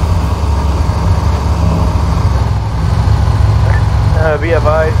 Be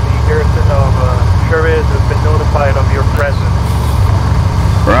advised, the garrison of Charin has been notified of your presence.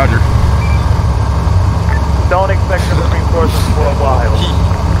 Roger. Don't expect them to bring forces for a while.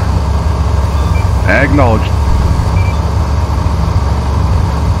 Acknowledged.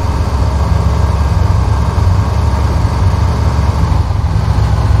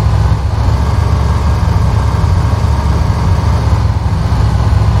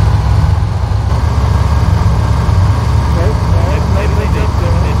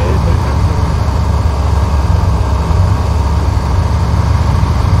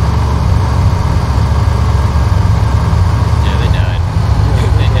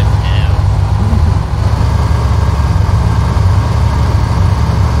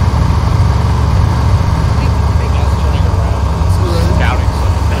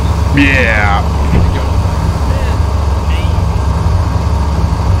 Yeah.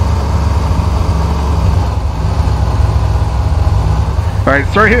 Alright,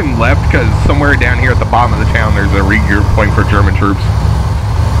 start hitting left because somewhere down here at the bottom of the town there's a regroup point for German troops.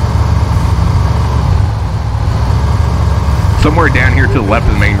 Somewhere down here to the left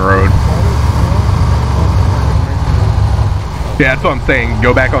of the main road. Yeah, that's what I'm saying.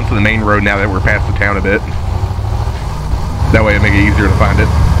 Go back onto the main road now that we're past the town a bit. That way it'll make it easier to find it.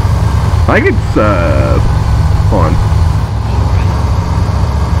 I think it's, hold on.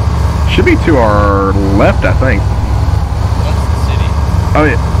 Should be to our left, I think. What's the city? Oh,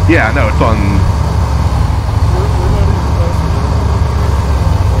 yeah, no, it's on...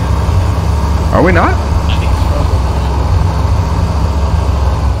 Are we not?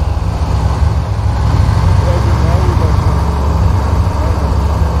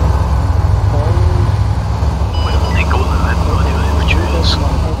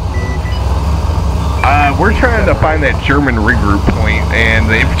 We're trying to find that German regroup point, and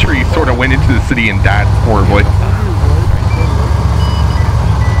the infantry sort of went into the city and died horribly.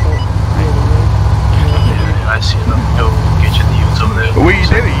 I see them. Go get you the units over there. We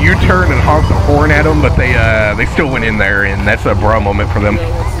did a U-turn and honked the horn at them, but they still went in there, and that's a bra moment for them.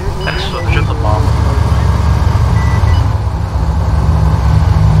 That's just the bomb.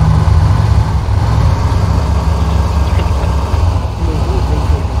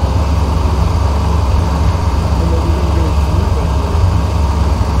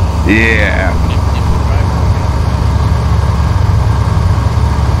 Yeah.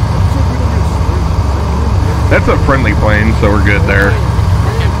 That's a friendly plane, so we're good there.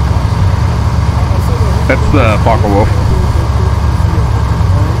 That's the Focke-Wulf.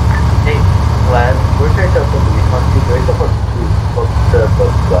 Hey, lad, we're trying to open the response to go support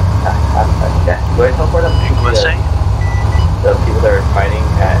the people that are fighting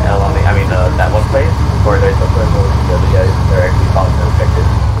at that one place, or do I support the other guys that are actually following the objective?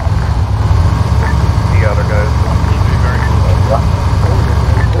 The other guys.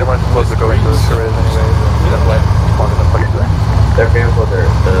 They weren't supposed to go into the Charin anyways, and that's why I wanted to fucking do it.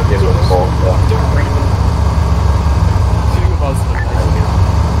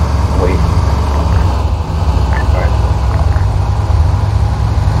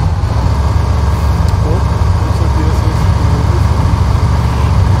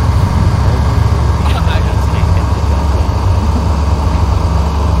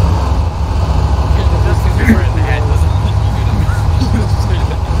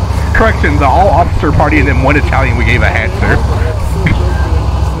 correction, the all officer party and then one Italian we gave a hat to.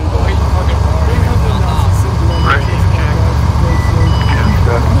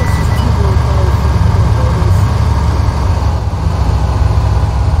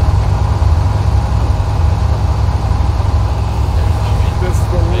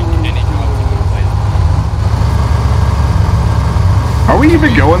 Are we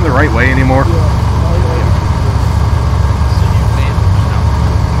even going the right way anymore?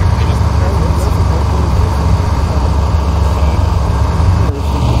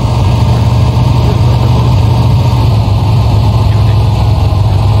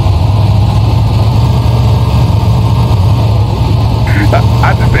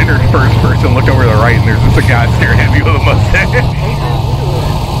 I just entered first person, look over to the right, and there's just a guy staring at me with a mustache.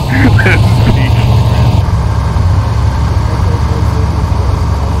 That's peak.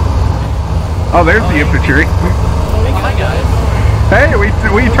 Oh, there's the infantry. Hey, we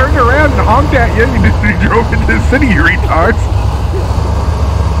turned around and honked at you, and you drove into the city, you retards.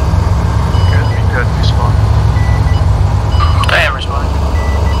 Good, respawn. Hey, I'm responding.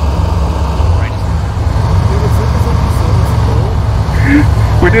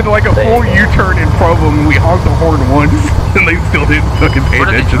 We did like a full U-turn in front of them, and we honked the horn once, and they still didn't fucking pay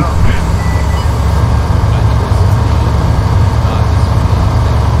attention.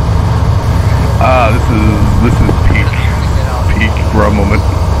 This is peak bro moment.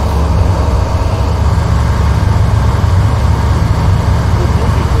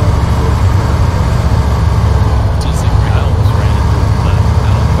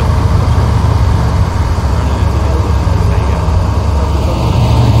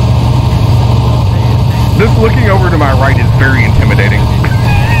 This looking over to my right is very intimidating.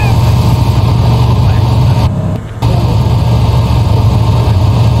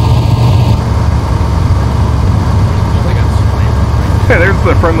 Hey, there's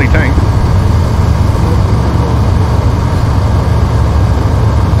the friendly tank.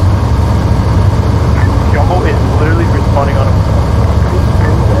 Jumbo is literally respawning on him.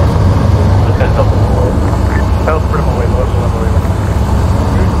 That was pretty away,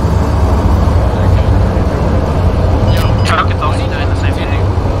 Truck is also doing the same thing.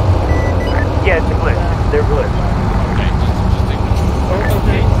 Yeah, it's a glitch. They're glitch.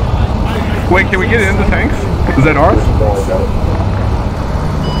 Wait, can we get in the tanks? Is that ours?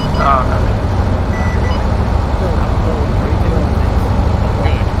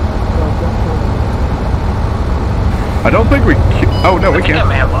 I don't think we can. Oh, no, we can't. I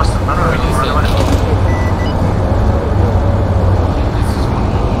may have lost them. I don't know where they went.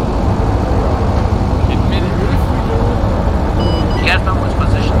 You guys know which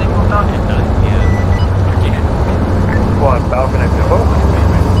position they moved on? What, Falcon and Jumbo?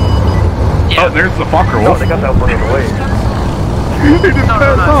 Yeah. Oh, there's the fucker No, wolf. they got that one away. He just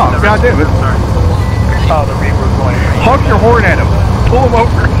passed off. God damn it. Oh, the Reaper's going. Honk your horn at him. Pull him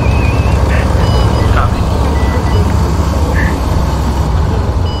over. Copy.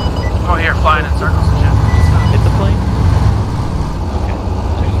 Oh, here, flying in circles and shit. Hit the plane.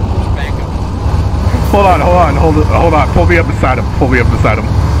 Hold on. Pull me up beside him.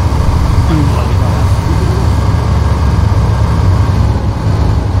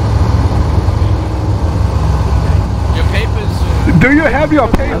 Your papers. Do you have your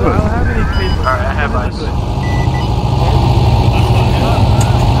papers? I don't have any papers. Alright, I have ice.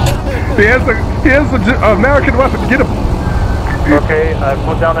 He has the American weapon. Get him. Okay, I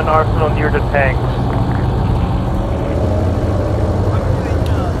put down an arsenal near the tank.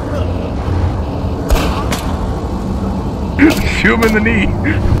 Shoot him in the knee.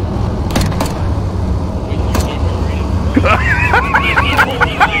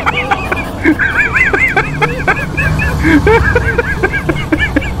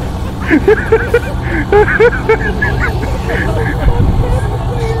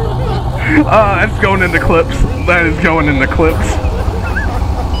 That's going in the clips. That is going in the clips.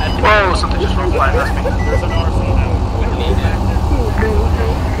 Whoa, something just rolled by. That's me.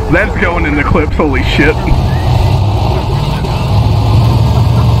 That's going in the clips. Holy shit.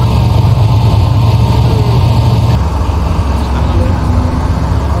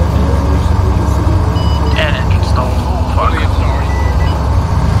 And engine stalled. Fuck.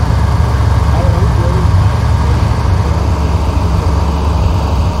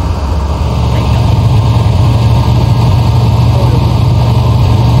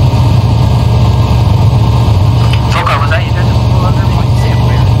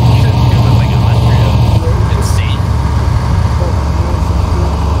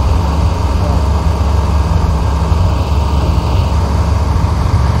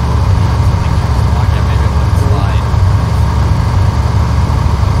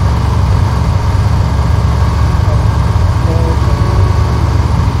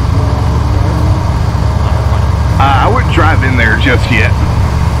 just yet.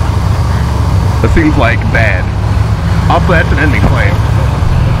 That seems like bad. Also, that's an enemy plane.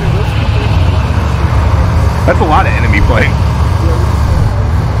 That's a lot of enemy plane.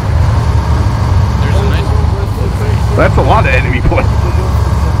 That's a lot of enemy plane.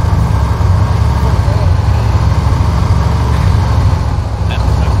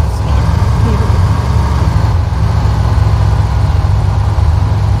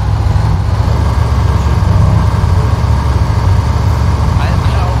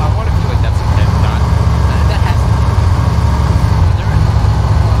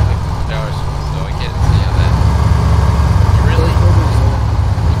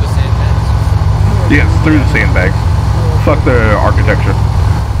 Yes, through the sandbags. Fuck the architecture.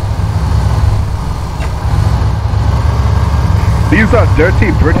 These are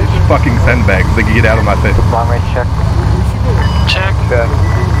dirty British fucking sandbags. They can get out of my face. Long range check. Check. Okay.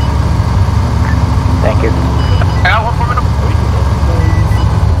 Thank you. I got one for minute.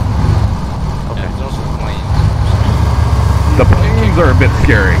 Okay, there's also planes. The planes are a bit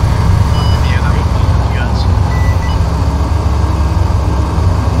scary. Yeah, that would be you guys.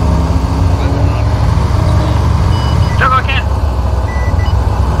 Juggle, I can't.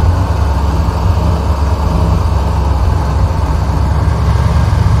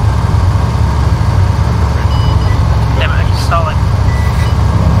 Damn it, I keep stalling.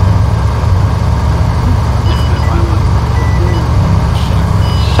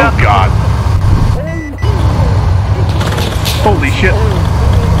 Oh god. Holy shit.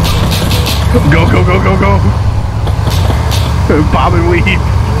 Go, go, go, go, go. Bob and weave.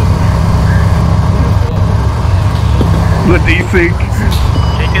 The desync.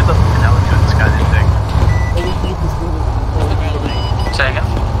 Can't get the altitude this kind of thing. Say again?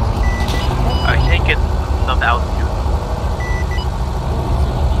 I can't get the altitude.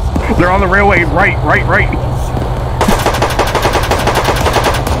 They're on the railway. Right, right, right.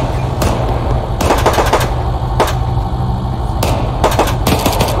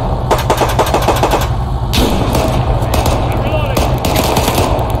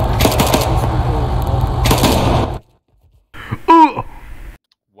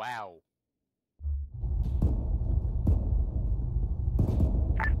 Wow.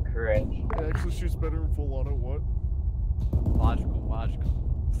 Cringe. It actually shoots better in full auto, what? Logical.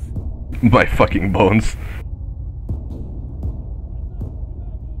 My fucking bones.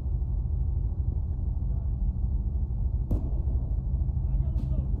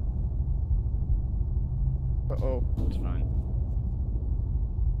 Uh-oh. It's fine.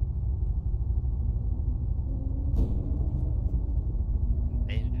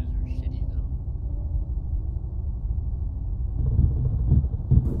 Bandages are shitty though.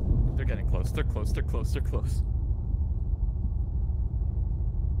 They're getting close. They're close. They're close. They're close.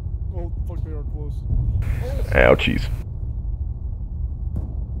 Oh, fuck, they are close. Ouchies.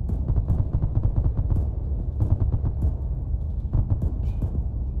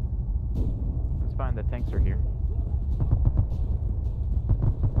 It's fine, the tanks are here.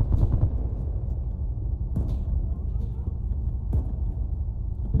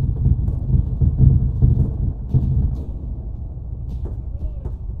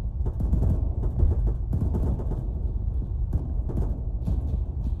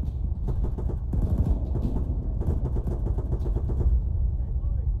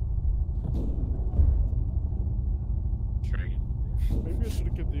 Maybe I should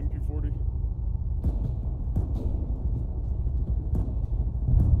have kept the MP40.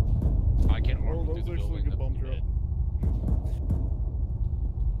 I can't Oh, that was actually a good bomb drop.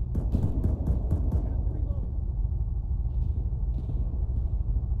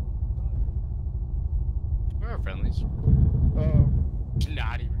 Where are friendlies?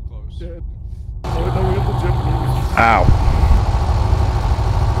 Not even close. Dead. Oh, no, we have the Japanese. Ow.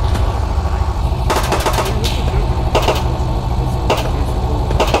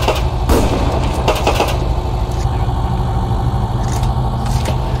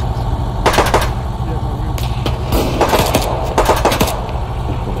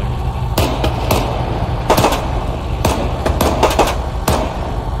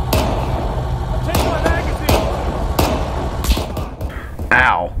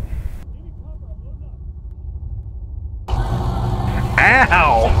 Ow.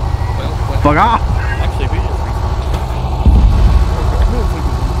 Ow! Fuck off! Actually, we just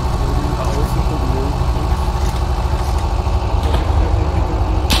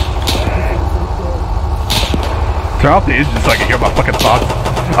Turn off the engine so I can hear my fucking thoughts.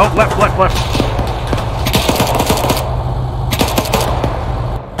 Oh, left, left, left.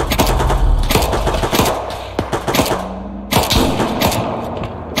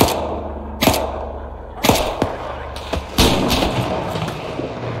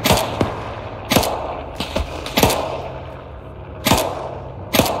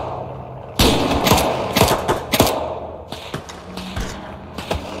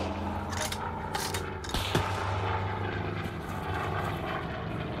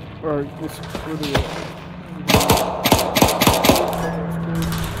 Alright, let's further up.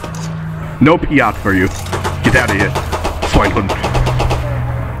 No Piat for you. Get out of here. Swinehund.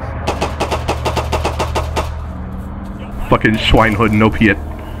 Fucking Schweinhund, no Piat.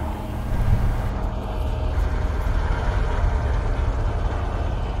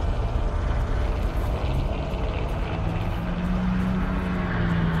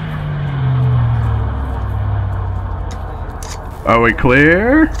 Are we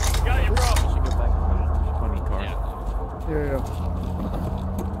clear? Yeah.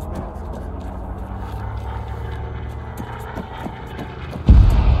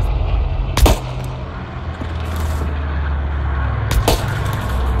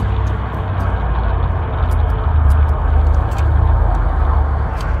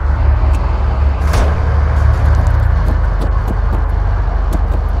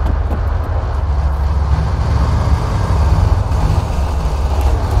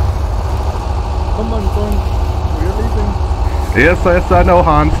 Come on, son. We're leaving. Yes, I know,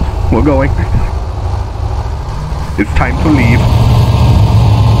 Hans. We're going. It's time to leave.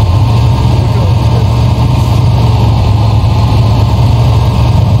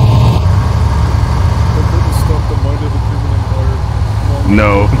 They couldn't stop the mind of the human empire.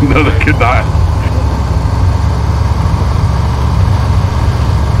 No, no, they could not.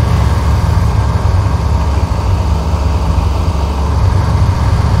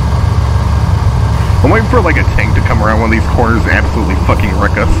 I'm waiting for like a tank to come around one of these corners and absolutely fucking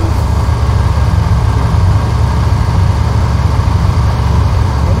wreck us.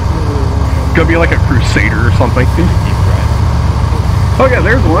 It's gonna be like a crusader or something. Oh yeah,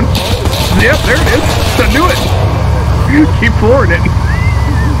 there's one. Yep, there it is. I knew it. Keep flooring it.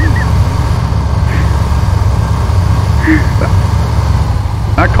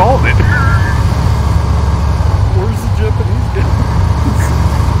 I called it. Where's the Japanese guy?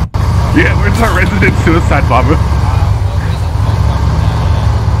 Yeah, where's our resident suicide bomber?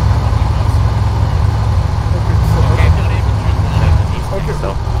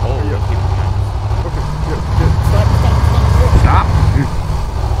 Stop!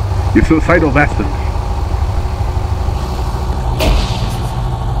 You suicidal bastard.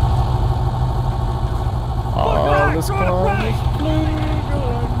 Let's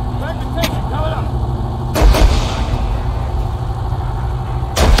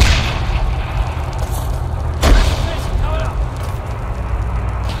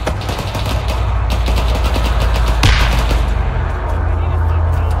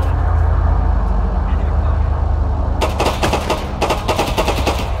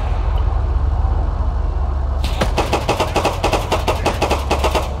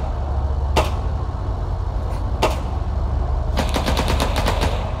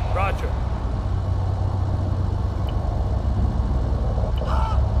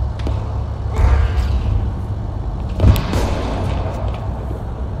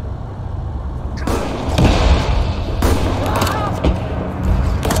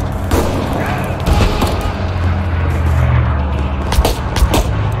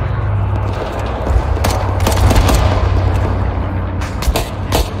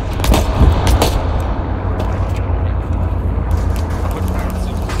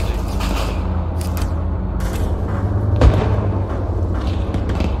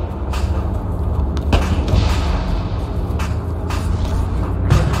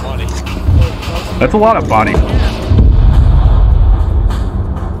That's a lot of body.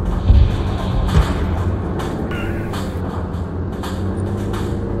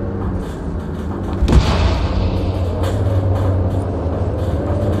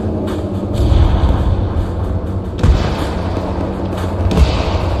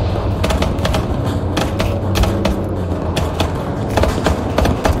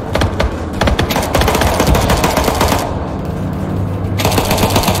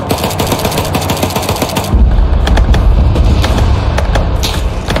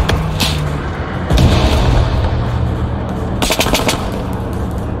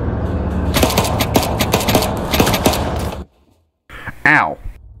 Ow.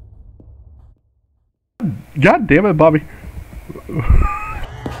 God damn it, Bobby.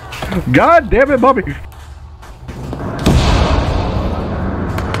 God damn it, Bobby.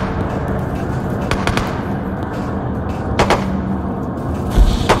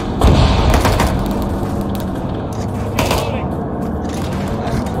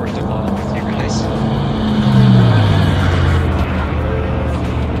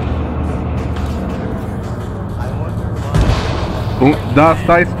 Das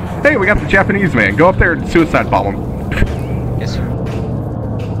nice. Hey, we got the Japanese man. Go up there and suicide bomb him. Yes, sir.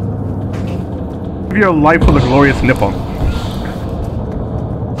 Give your life for the glorious Nippon.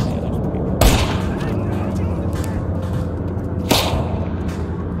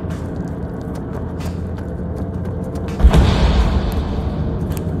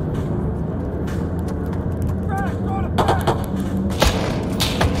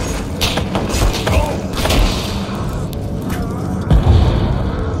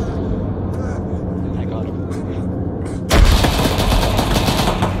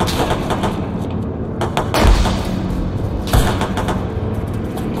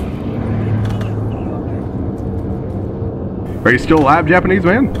 Are you still alive, Japanese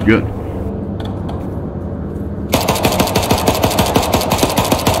man? Good.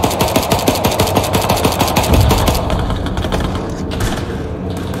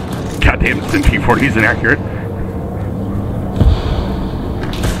 Goddamn, this MP40 is inaccurate.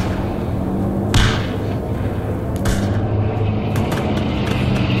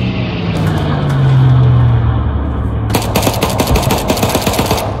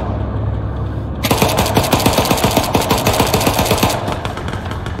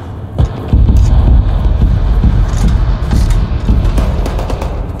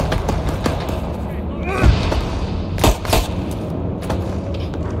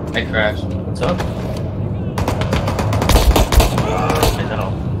 Hey Crash, what's up? Hey,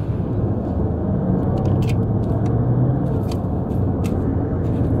 no.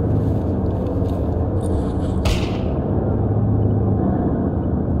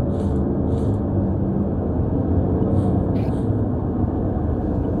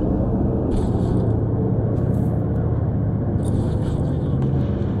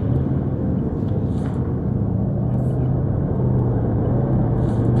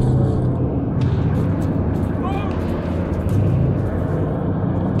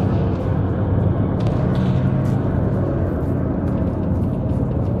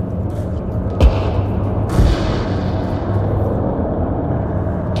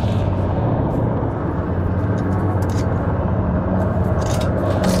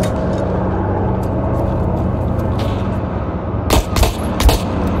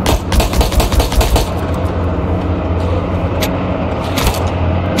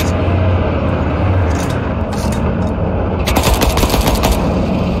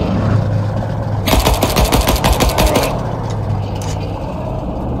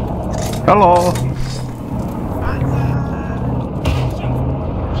 Hello.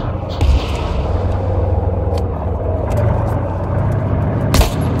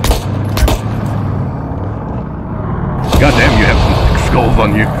 Goddamn, you have some skulls on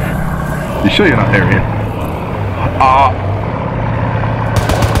you. You sure you're not there yet?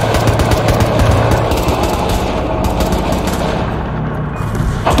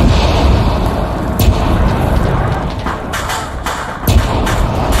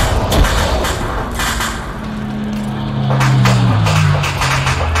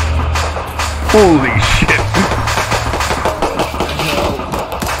 Holy shit.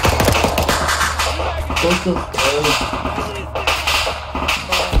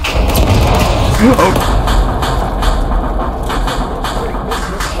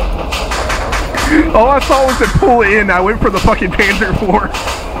 All I saw was it pull in. I went for the fucking Panzer IV.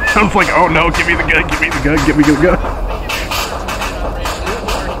 I was like, oh no, give me the gun, give me the gun, give me the gun.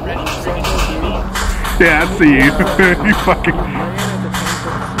 Yeah, I see you. You fucking...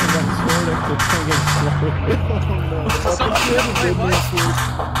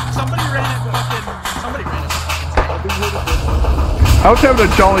 I was having a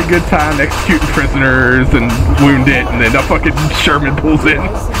jolly good time executing prisoners and wounded, and then a fucking Sherman pulls in.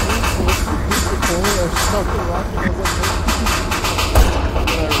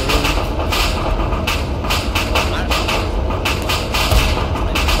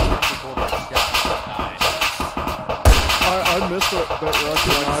 I missed that rocket.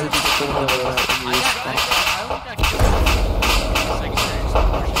 I just don't know what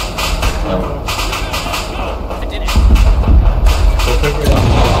I did it. Go figure it out.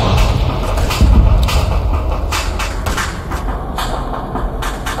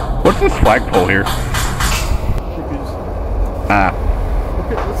 What's this flagpole here? Ah.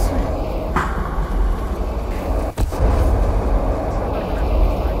 Okay, let's see.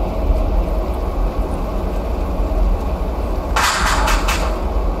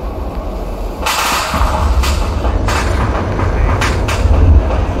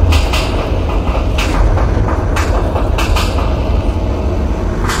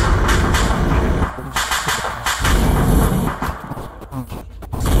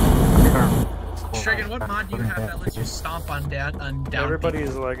 What mod do you have that lets you stomp on down? Everybody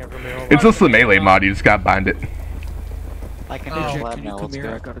is lagging from me. It's just the melee mod, you just gotta bind it. I can do lab now, let's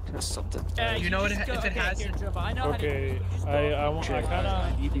go. I gotta test something. You know what, if it has it? Okay, I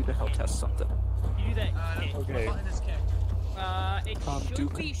kinda... You need to help test something. You do that. Okay. It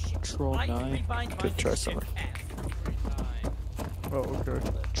should be Control 9 to try something. Oh, okay.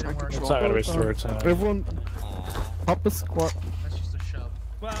 It's not gonna be storage now. Everyone, pop a squat. That's just a shove.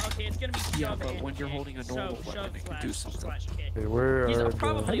 Well, okay, it's gonna be shove. Yeah, but when you're holding a normal weapon, it can do something. Okay, where These are are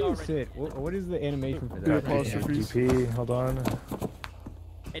probably the... already. Sit. What is the animation for Do that? apostrophes. DP, hold on.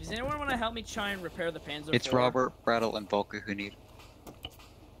 Hey, does anyone want to help me try and repair the Panzer? It's Robert, Brattle, and Volka who need.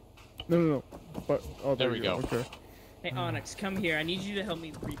 No. But, oh, There we go. Okay. Hey Onyx, come here. I need you to help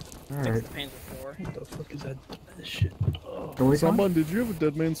me fix Alright. the Panzer IV. What the fuck is that shit? Someone, did you have a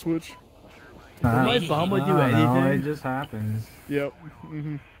dead man switch? Did my Obama do anything? No, it just happens. Yep.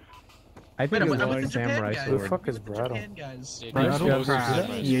 Mm-hmm. I think it was like a samurai Japan sword. guy. The fuck is Brattle?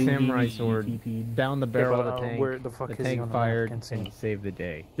 Samurai sword down the barrel of the tank. Where the fuck is he tank on the fired map? and saved the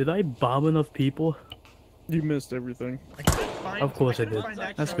day. Did I bomb enough people? You missed everything. Of course I did.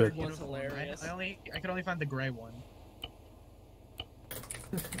 That's good. I could only find the gray one.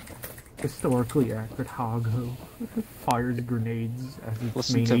 Historically accurate hog who fires grenades as its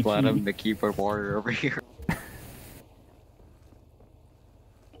Listen main to HE. Vladimir, the keyboard warrior over here.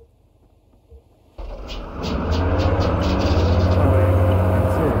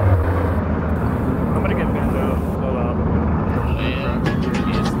 I'm gonna get back up.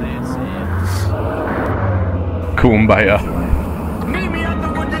 Kumbaya.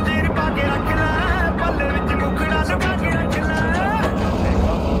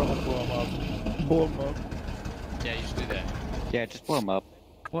 Blow him up. Yeah, you should do that. Yeah, just blow him up.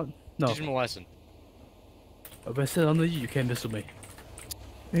 What? No. Teach him a lesson. If I sit under you, you can't mess with me.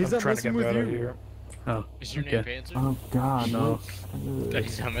 He's I'm not trying to messing get with out of you. here. Oh. Is your okay. name Panzer? Oh god, No.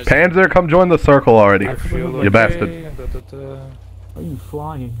 Panzer, come join the circle already. You bastard. Why are you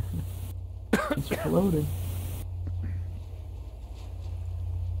flying? It's floating.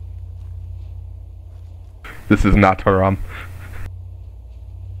 This is not Taram.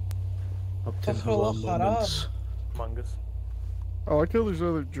 Up to the moments. Among Us. I like how there's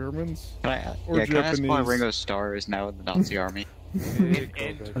other Germans. Can I, or yeah, can I ask Japanese. why Ringo Starr is now in the Nazi army?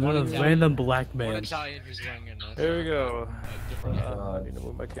 Another random black man. One Italian who's wearing a Here we go. I need to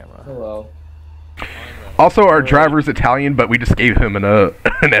move my camera. Hello. Also, our driver's Italian, but we just gave him an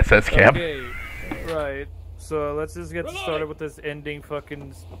SS cab. Okay, right. So let's just get started with this ending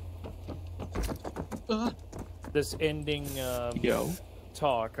fucking... This ending,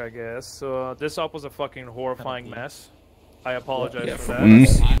 talk, I guess. So this op was a fucking horrifying mess. I apologize for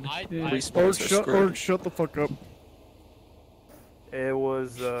that. Or shut the fuck up. It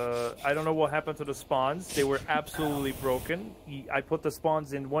was, I don't know what happened to the spawns. They were absolutely broken. I put the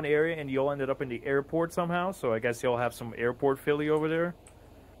spawns in one area and y'all ended up in the airport somehow, so I guess y'all have some airport Philly over there.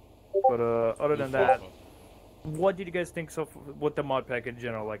 But, other than that, what did you guys think with the mod pack in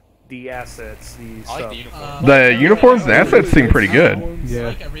general? Like, the assets, the stuff? The uniforms, the assets seem pretty good.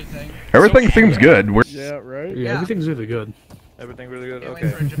 Yeah. Everything seems good. Yeah, right? Yeah, everything's really good. Everything really good.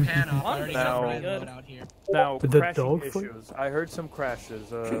 Okay. Now, The crashing dog issues. I heard some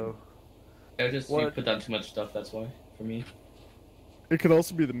crashes. I just you put down too much stuff. That's why for me. It could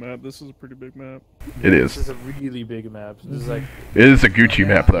also be the map. This is a pretty big map. It is. This is a really big map. This is like. It is a Gucci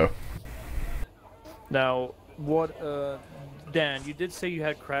map, though. Now, what? Dan, you did say you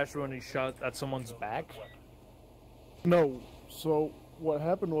had crashed when you shot at someone's back. No. So what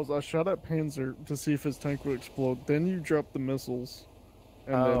happened was I shot at Panzer to see if his tank would explode. Then you dropped the missiles,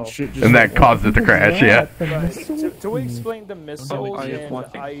 and then shit just. And that caused it to crash. Yeah. Right. To explain the missiles,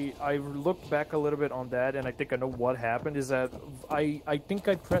 I looked back a little bit on that, and I think I know what happened. Is that I think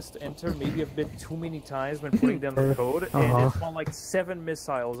I pressed enter maybe a bit too many times when putting down the code, and it spawned like 7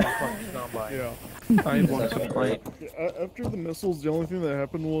 missiles on fucking Combine. Yeah. I want to fight. After the missiles, the only thing that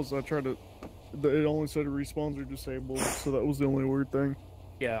happened was I tried to. It only said respawns are disabled, so that was the only weird thing.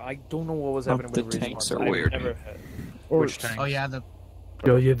 Yeah, I don't know what was happening with the respawns. tanks are I've weird. never had. Which tank? Oh yeah, the.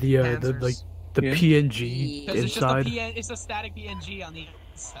 Oh yeah, the Panzers. the PNG Because inside. it's a static PNG on the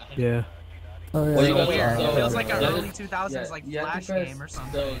inside. Yeah. Oh, yeah. Well, you So got weird. so- It feels like an yeah, early 2000s like you have to Flash press- game or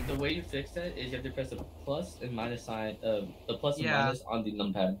something. The way you fix that is you have to press the plus and minus sign, the plus and Yeah. minus on the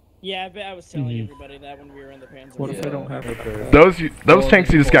numpad. Yeah, but I was telling everybody that when we were in the Panzer. What if I don't have it? Those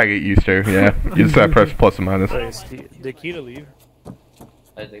tanks you just gotta get used to. Yeah. You just gotta press plus and minus. The key to leave.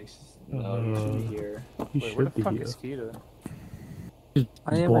 I think no, you should be here. Wait, where the fuck is Kita?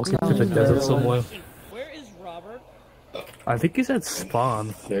 I am walking to the desert somewhere. Where is Robert? I think he's at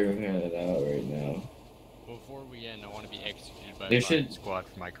spawn. They're going it out right now. Before we end, I want to be executed by They a should- squad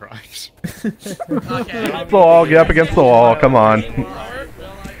for my crimes. The wall, get up against the wall. Come on.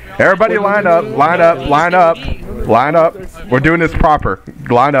 Everybody line up, line up, line up, line up. We're doing this proper.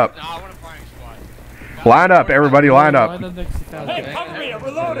 Line up. Line up, everybody line up. Hey, cover me! I'm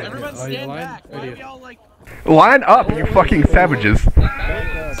reloading. Everyone stand back. Why are y'all like? Line up, you fucking savages.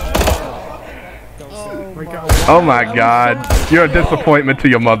 Oh my god. You're a disappointment to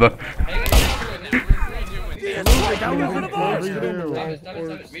your mother.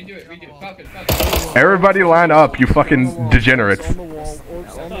 Everybody line up, you fucking degenerates.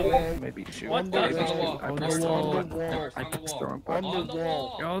 Maybe shoot. What? On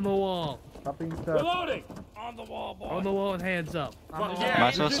the wall. Stop being stuck. Reloading! On the wall, boy. On the wall and hands up. Am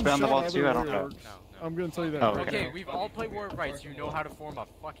I supposed to be on the wall too? I don't know. I'm gonna tell you that. Oh, okay, we've all played War of Rights. You know how to form a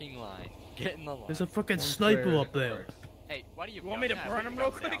fucking line. Get in the line. There's a fucking sniper up there. Hey, why do you want me to burn him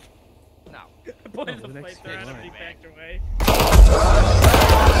real quick? No. Pointed the flamethrower and he backed away.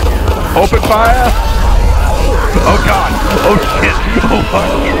 Open fire! Oh god! Oh shit! Oh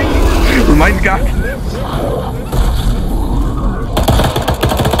fuck! Mein Gott!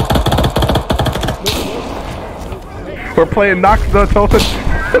 We're playing Knock the Toten.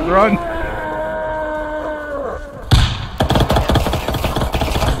 Run!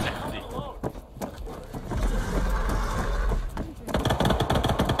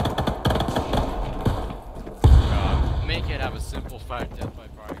 Make it have a simple 5 death by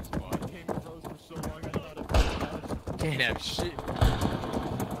firing squad. Game froze for so long I thought it can't have shit.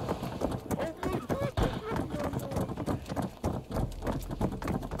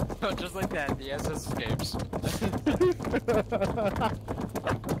 Just like that, the SS escapes.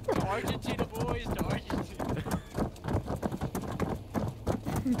 To Argentina, boys, to Argentina.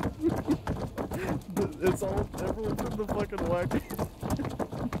 It's all, everyone's in the fucking wagon.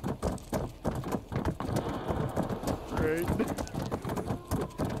 Great.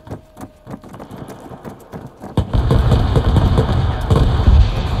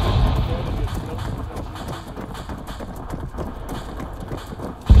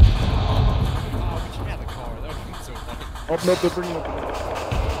 Oh no, they're bringing up the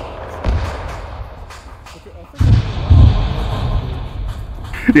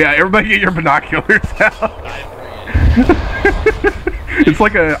Yeah, everybody get your binoculars out. It's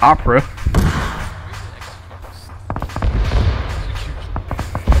like an opera.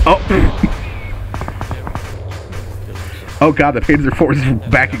 Oh. Oh god, the Panzer IV is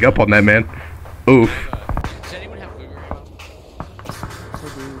backing up on that man. Oof. Does anyone have boomer ammo?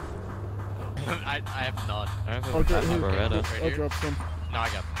 I have none. I have a Okay, Beretta. I'll drop some. No, I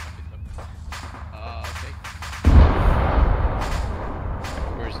got them. Okay.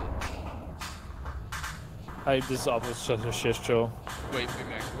 Where is it? This office is such a shit show. Wait,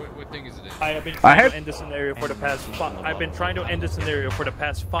 Max, what thing is it in? I have been trying to end the scenario for the past. I've been trying to end the scenario for the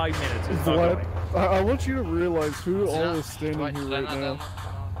past 5 minutes. It's not Vlad, going. I want you to realize who all is standing here right now.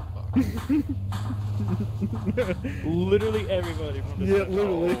 Literally everybody from this. Yeah,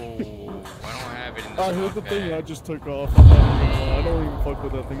 literally. Oh, I don't have it in I this heard the notepad. thing I just took off. I'm not even gonna lie. I don't even fuck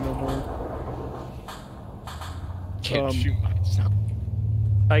with that thing no more. Can't shoot myself.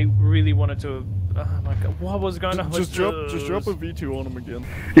 I really wanted to. Oh my god, what was going on? Just drop a V2 on him again.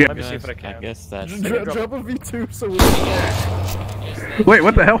 Yeah. Let me see if I can. I guess that's. Just drop a V2 so we Wait,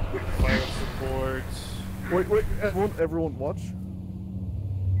 what the hell? Fire support. Wait, everyone watch.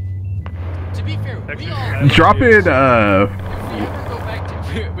 To be fair, we all. Drop it, If we ever go back to.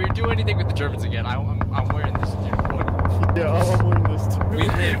 If we do anything with the Germans again, I'm wearing this uniform. Yeah, I'm wearing this too. We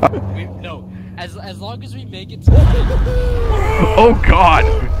live. No. As long as we make it to. Oh god!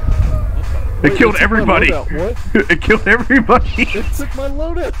 It killed took my everybody! loadout. What? It killed everybody! It took my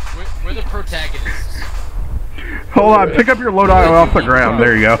loadout! We're the protagonists. Hold on, pick up your loadout off the ground.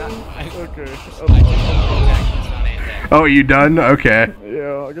 There you go. Okay. Oh, you done? Okay.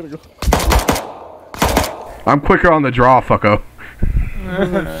 Yeah, I gotta go. I'm quicker on the draw, fucko. Oh,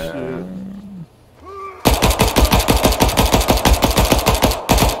 shit.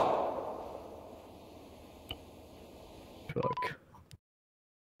 Fuck.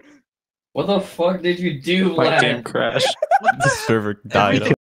 What the fuck did you do, My lad? game crashed. The server died.